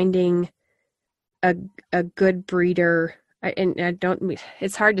for finding a good breeder?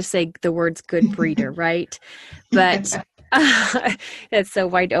 It's hard to say the words good breeder, right? But it's so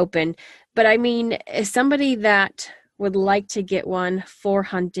wide open. But I mean, somebody that would like to get one for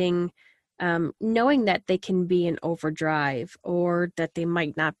hunting, knowing that they can be in overdrive or that they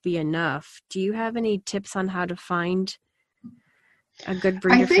might not be enough. Do you have any tips on how to find a good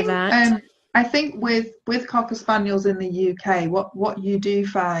breeder for that? I think with Cocker Spaniels in the UK, what you do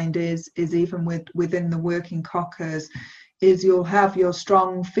find is even within the working Cockers, is you'll have your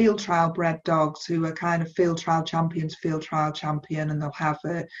strong field trial bred dogs who are kind of field trial champion, and they'll have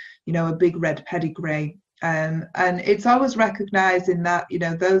a big red pedigree. And it's always recognizing that,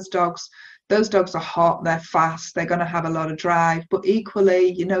 those dogs are hot, they're fast, they're going to have a lot of drive, but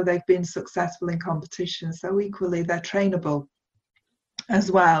equally, they've been successful in competition, so equally they're trainable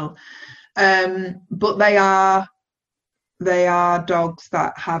as well. But they are dogs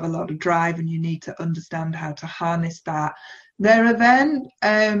that have a lot of drive, and you need to understand how to harness that. There are then,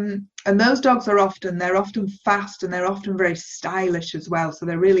 and those dogs are often fast, and they're often very stylish as well. So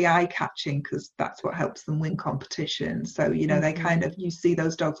they're really eye-catching because that's what helps them win competitions. So they kind of, you see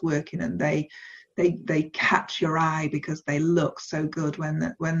those dogs working, and they catch your eye because they look so good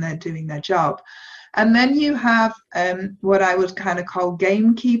when they're doing their job. And then you have what I would kind of call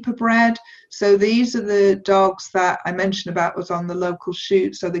gamekeeper bred. So these are the dogs that I mentioned about was on the local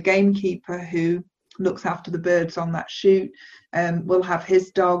shoot. So the gamekeeper who looks after the birds on that shoot will have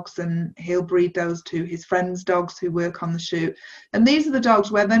his dogs, and he'll breed those to his friends' dogs who work on the shoot. And these are the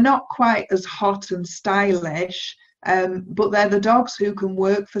dogs where they're not quite as hot and stylish, but they're the dogs who can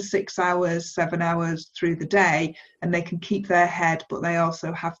work for 6 hours, 7 hours through the day, and they can keep their head, but they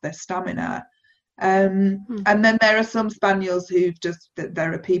also have their stamina. And then there are some spaniels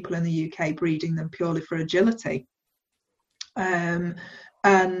there are people in the UK breeding them purely for agility, and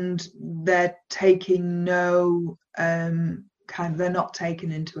they're taking they're not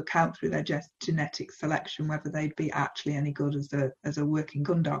taken into account through their genetic selection whether they'd be actually any good as a working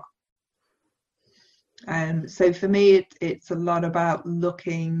gun dog. So for me, it's a lot about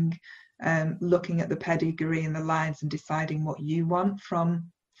looking at the pedigree and the lines and deciding what you want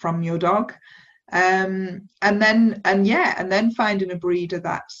from your dog. And then finding a breeder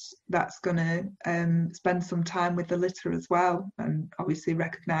that's going to spend some time with the litter as well, and obviously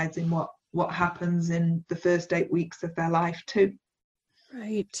recognizing what happens in the first 8 weeks of their life too.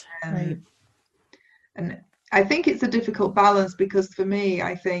 Right. And I think it's a difficult balance, because for me,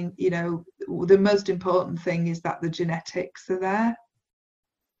 I think the most important thing is that the genetics are there.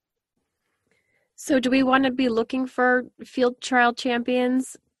 So do we want to be looking for field trial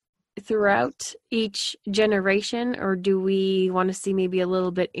champions throughout each generation, or do we want to see maybe a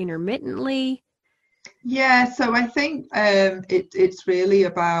little bit intermittently? Yeah, so I think it's really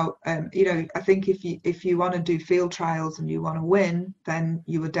about I think if you want to do field trials and you want to win, then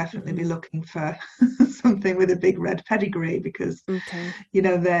you would definitely be looking for something with a big red pedigree, because they're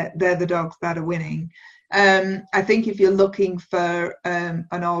the dogs that are winning. I think if you're looking for an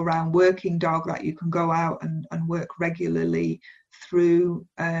all-round working dog, that you can go out and work regularly through,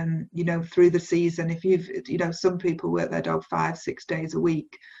 through the season. If some people work their dog 5-6 days a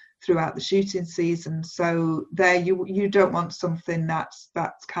week throughout the shooting season. So there, you don't want something that's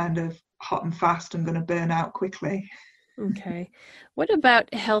kind of hot and fast and going to burn out quickly. Okay. What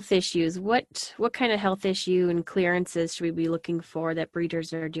about health issues? What kind of health issue and clearances should we be looking for that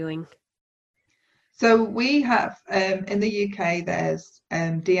breeders are doing? So we have, in the UK, there's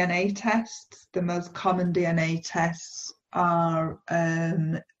DNA tests. The most common DNA tests are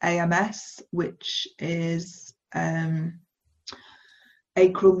AMS, which is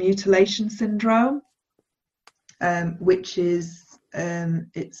acral mutilation syndrome, which is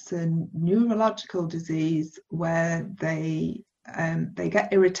it's a neurological disease where they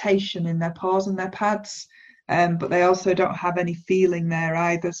get irritation in their paws and their pads, but they also don't have any feeling there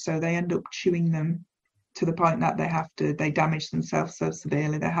either, so they end up chewing them to the point that they damage themselves so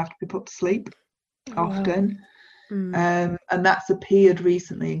severely they have to be put to sleep often. Wow. And that's appeared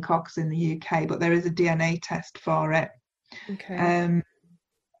recently in cockers in the UK, but there is a DNA test for it. Okay.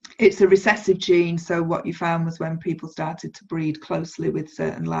 It's a recessive gene, so what you found was when people started to breed closely with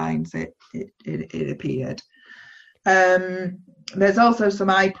certain lines, it appeared. There's also some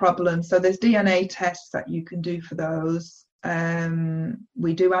eye problems, so there's DNA tests that you can do for those.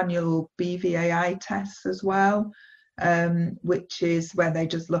 We do annual BVAI tests as well, which is where they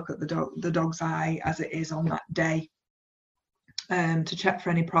just look at the dog's eye as it is on that day, to check for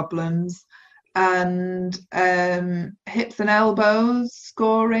any problems. And hips and elbows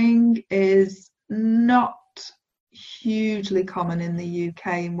scoring is not hugely common in the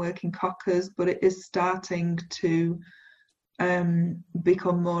UK in working cockers, but it is starting to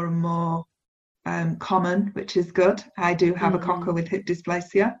become more and more common, which is good. I do have a cocker with hip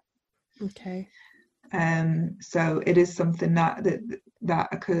dysplasia. Okay. So it is something that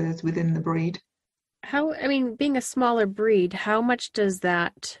occurs within the breed. Being a smaller breed, how much does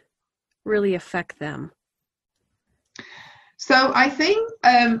that really affect them? So I think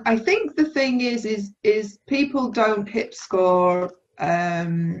the thing is people don't hip score,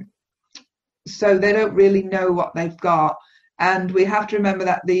 so they don't really know what they've got. And we have to remember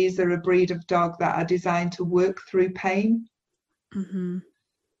that these are a breed of dog that are designed to work through pain. Mm-hmm.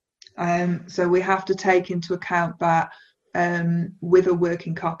 So we have to take into account that with a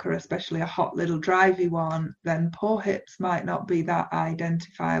working cocker, especially a hot little drivey one, then poor hips might not be that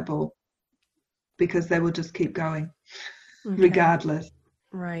identifiable because they will just keep going regardless.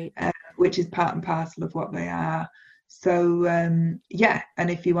 Right. Which is part and parcel of what they are. So, and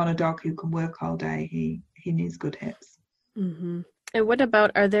if you want a dog who can work all day, he needs good hips. Mm-hmm. And what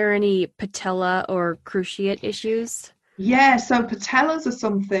about, are there any patella or cruciate issues? Yeah, so patellas are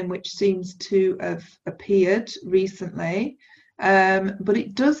something which seems to have appeared recently, but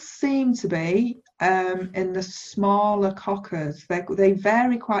it does seem to be in the smaller cockers. They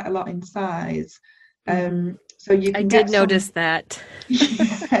vary quite a lot in size. So you can notice that.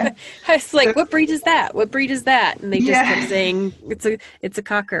 Yeah. I was like, what breed is that? What breed is that? And they just kept saying it's a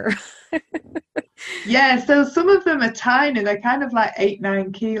cocker. Yeah, so some of them are tiny. They're kind of like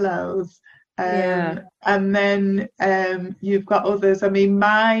 8-9 kilos. And then you've got others. I mean,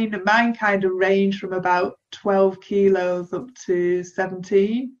 mine kind of range from about 12 kilos up to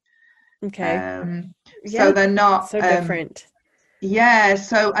 17. Okay. So they're not so different. Yeah,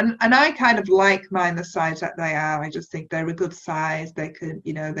 so and I kind of like mine the size that they are. I just think they're a good size. They can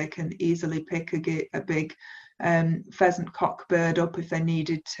easily pick a big pheasant cock bird up if they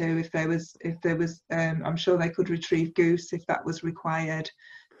needed to. If there was I'm sure they could retrieve goose if that was required.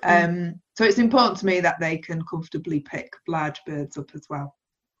 So it's important to me that they can comfortably pick large birds up as well.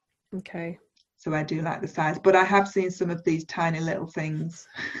 Okay. So I do like the size, but I have seen some of these tiny little things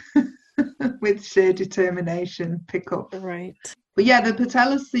with sheer determination pick up. Right. But yeah, the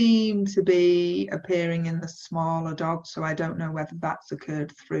patellas seem to be appearing in the smaller dogs, so I don't know whether that's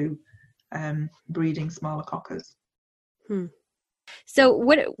occurred through breeding smaller cockers. So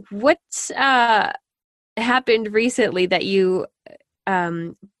what happened recently that you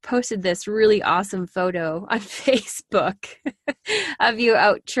posted this really awesome photo on Facebook of you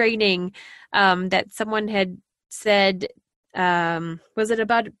out training, that someone had said, was it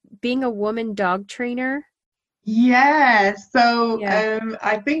about being a woman dog trainer? Yeah, so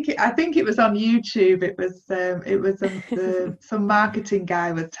I think it was on YouTube. It was some marketing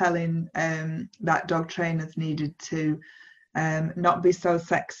guy was telling that dog trainers needed to not be so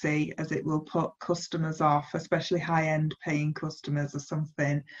sexy as it will put customers off, especially high-end paying customers or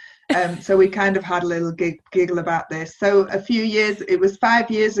something. So we kind of had a little giggle about this. So it was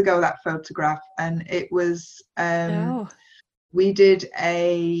 5 years ago, that photograph, and it was we did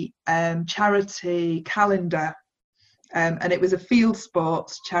a charity calendar, and it was a field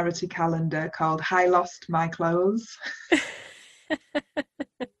sports charity calendar called I Lost My Clothes.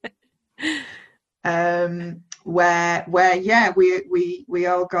 Where we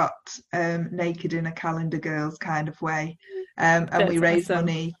all got naked in a calendar girls kind of way, and we raised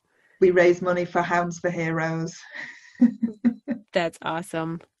money. We raised money for Hounds for Heroes. That's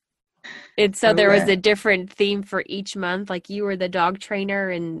awesome. And so there was a different theme for each month, like you were the dog trainer,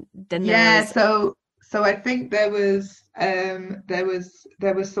 and then there was... So I think there was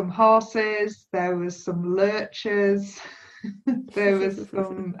some horses, there was some lurchers, there was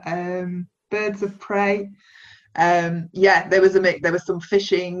some birds of prey. There was a mix. There was some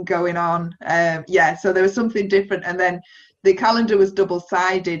fishing going on. So there was something different, and then the calendar was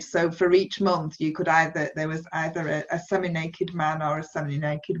double-sided. So for each month, there was either a semi-naked man or a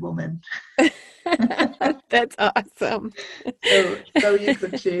semi-naked woman. That's awesome. So you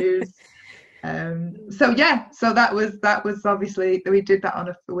could choose. So that was obviously, we did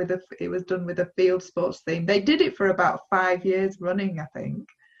that it was done with a field sports theme. They did it for about 5 years running, I think.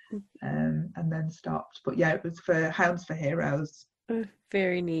 And then stopped. But it was for Hounds for Heroes.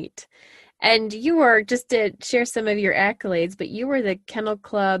 Very neat. And you were, just to share some of your accolades, but you were the Kennel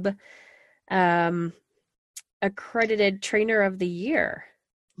Club accredited trainer of the year.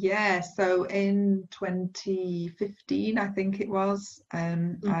 Yeah, so in 2015, I think it was,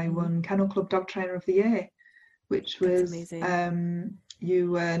 I won Kennel Club Dog Trainer of the Year, which was amazing.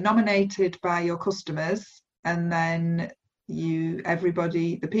 You were nominated by your customers, and then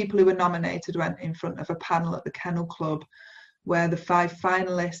the people who were nominated went in front of a panel at the Kennel Club where the 5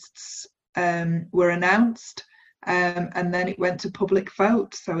 finalists were announced, and then it went to public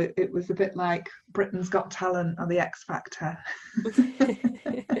vote. So it was a bit like Britain's Got Talent or the X Factor.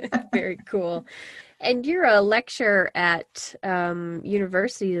 Very cool. And you're a lecturer at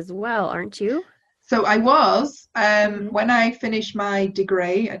university as well, aren't you? So I was, when I finished my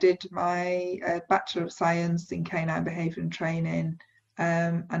degree, I did my Bachelor of Science in Canine Behaviour and Training,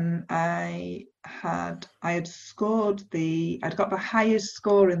 and I'd got the highest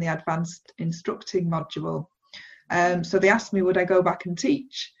score in the Advanced Instructing module. So they asked me, would I go back and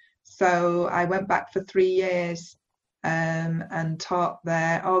teach? So I went back for 3 years and taught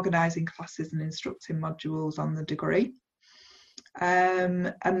their organising classes and instructing modules on the degree.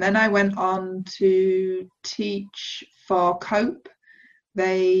 And then I went on to teach for COPE.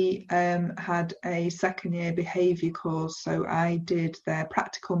 They had a second year behaviour course, so I did their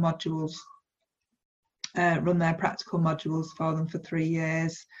practical modules, run their practical modules for them for 3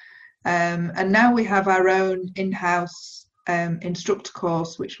 years. And now we have our own in-house instructor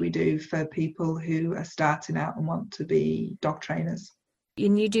course, which we do for people who are starting out and want to be dog trainers.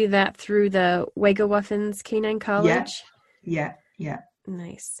 And you do that through the WaggaWuffins Canine College? Yeah.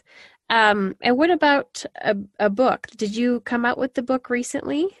 Nice. And what about a book? Did you come out with the book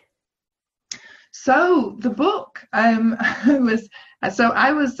recently? So the book I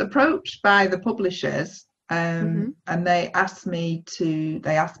was approached by the publishers, and they asked me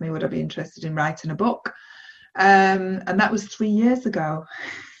would I be interested in writing a book, and that was 3 years ago.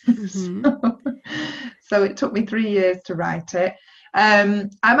 So it took me 3 years to write it. I'm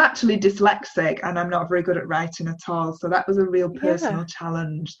actually dyslexic and I'm not very good at writing at all, so that was a real personal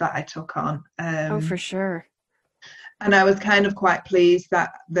challenge that I took on. For sure. And I was kind of quite pleased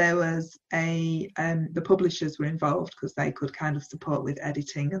that there was the publishers were involved, because they could kind of support with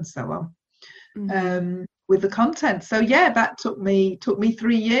editing and so on, with the content. So that took me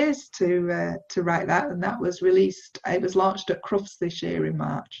 3 years to write that, and that was released. It was launched at Crufts this year in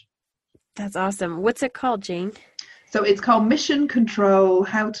March. That's awesome. What's it called, Jane? So it's called Mission Control: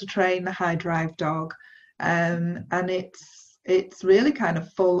 How to Train the High Drive Dog, and it's really kind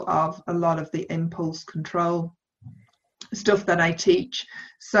of full of a lot of the impulse control stuff that I teach.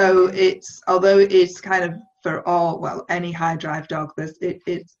 So although it's kind of for any high drive dog,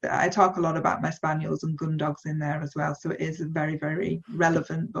 I talk a lot about my spaniels and gun dogs in there as well. So it is a very, very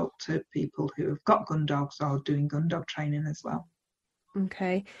relevant book to people who have got gun dogs or doing gun dog training as well.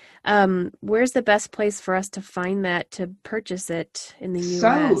 Okay. Where's the best place for us to find that, to purchase it in the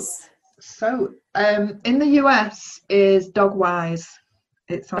US? So in the US is Dogwise.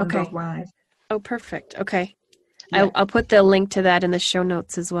 It's on Dogwise. Oh, perfect. Okay. Yeah. I'll put the link to that in the show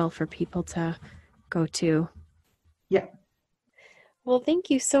notes as well for people to go to. Yeah. Well, thank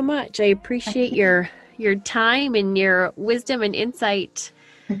you so much. I appreciate your your time and your wisdom and insight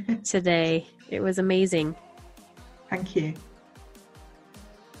today. It was amazing. Thank you.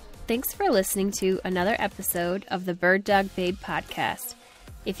 Thanks for listening to another episode of the Bird Dog Babe podcast.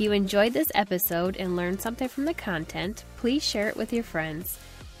 If you enjoyed this episode and learned something from the content, please share it with your friends.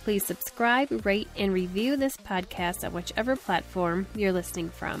 Please subscribe, rate, and review this podcast on whichever platform you're listening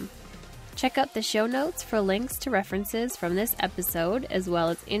from. Check out the show notes for links to references from this episode, as well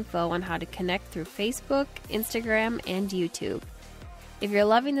as info on how to connect through Facebook, Instagram, and YouTube. If you're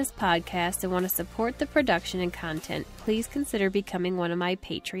loving this podcast and want to support the production and content, please consider becoming one of my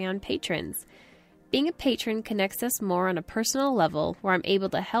Patreon patrons. Being a patron connects us more on a personal level, where I'm able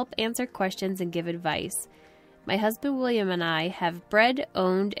to help answer questions and give advice. My husband William and I have bred,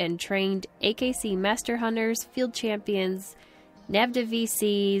 owned, and trained AKC Master Hunters, Field Champions, NAVDA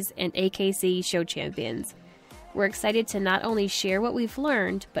VCs, and AKC Show Champions. We're excited to not only share what we've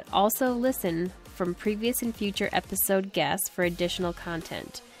learned, but also listen from previous and future episode guests for additional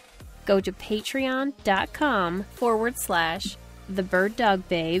content. Go to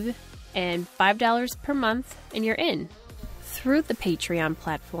patreon.com/thebirddogbabe and $5 per month and you're in. Through the Patreon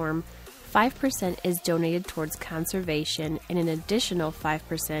platform, 5% is donated towards conservation and an additional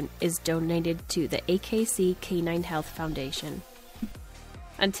 5% is donated to the AKC Canine Health Foundation.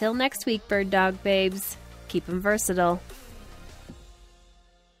 Until next week, bird dog babes, keep them versatile.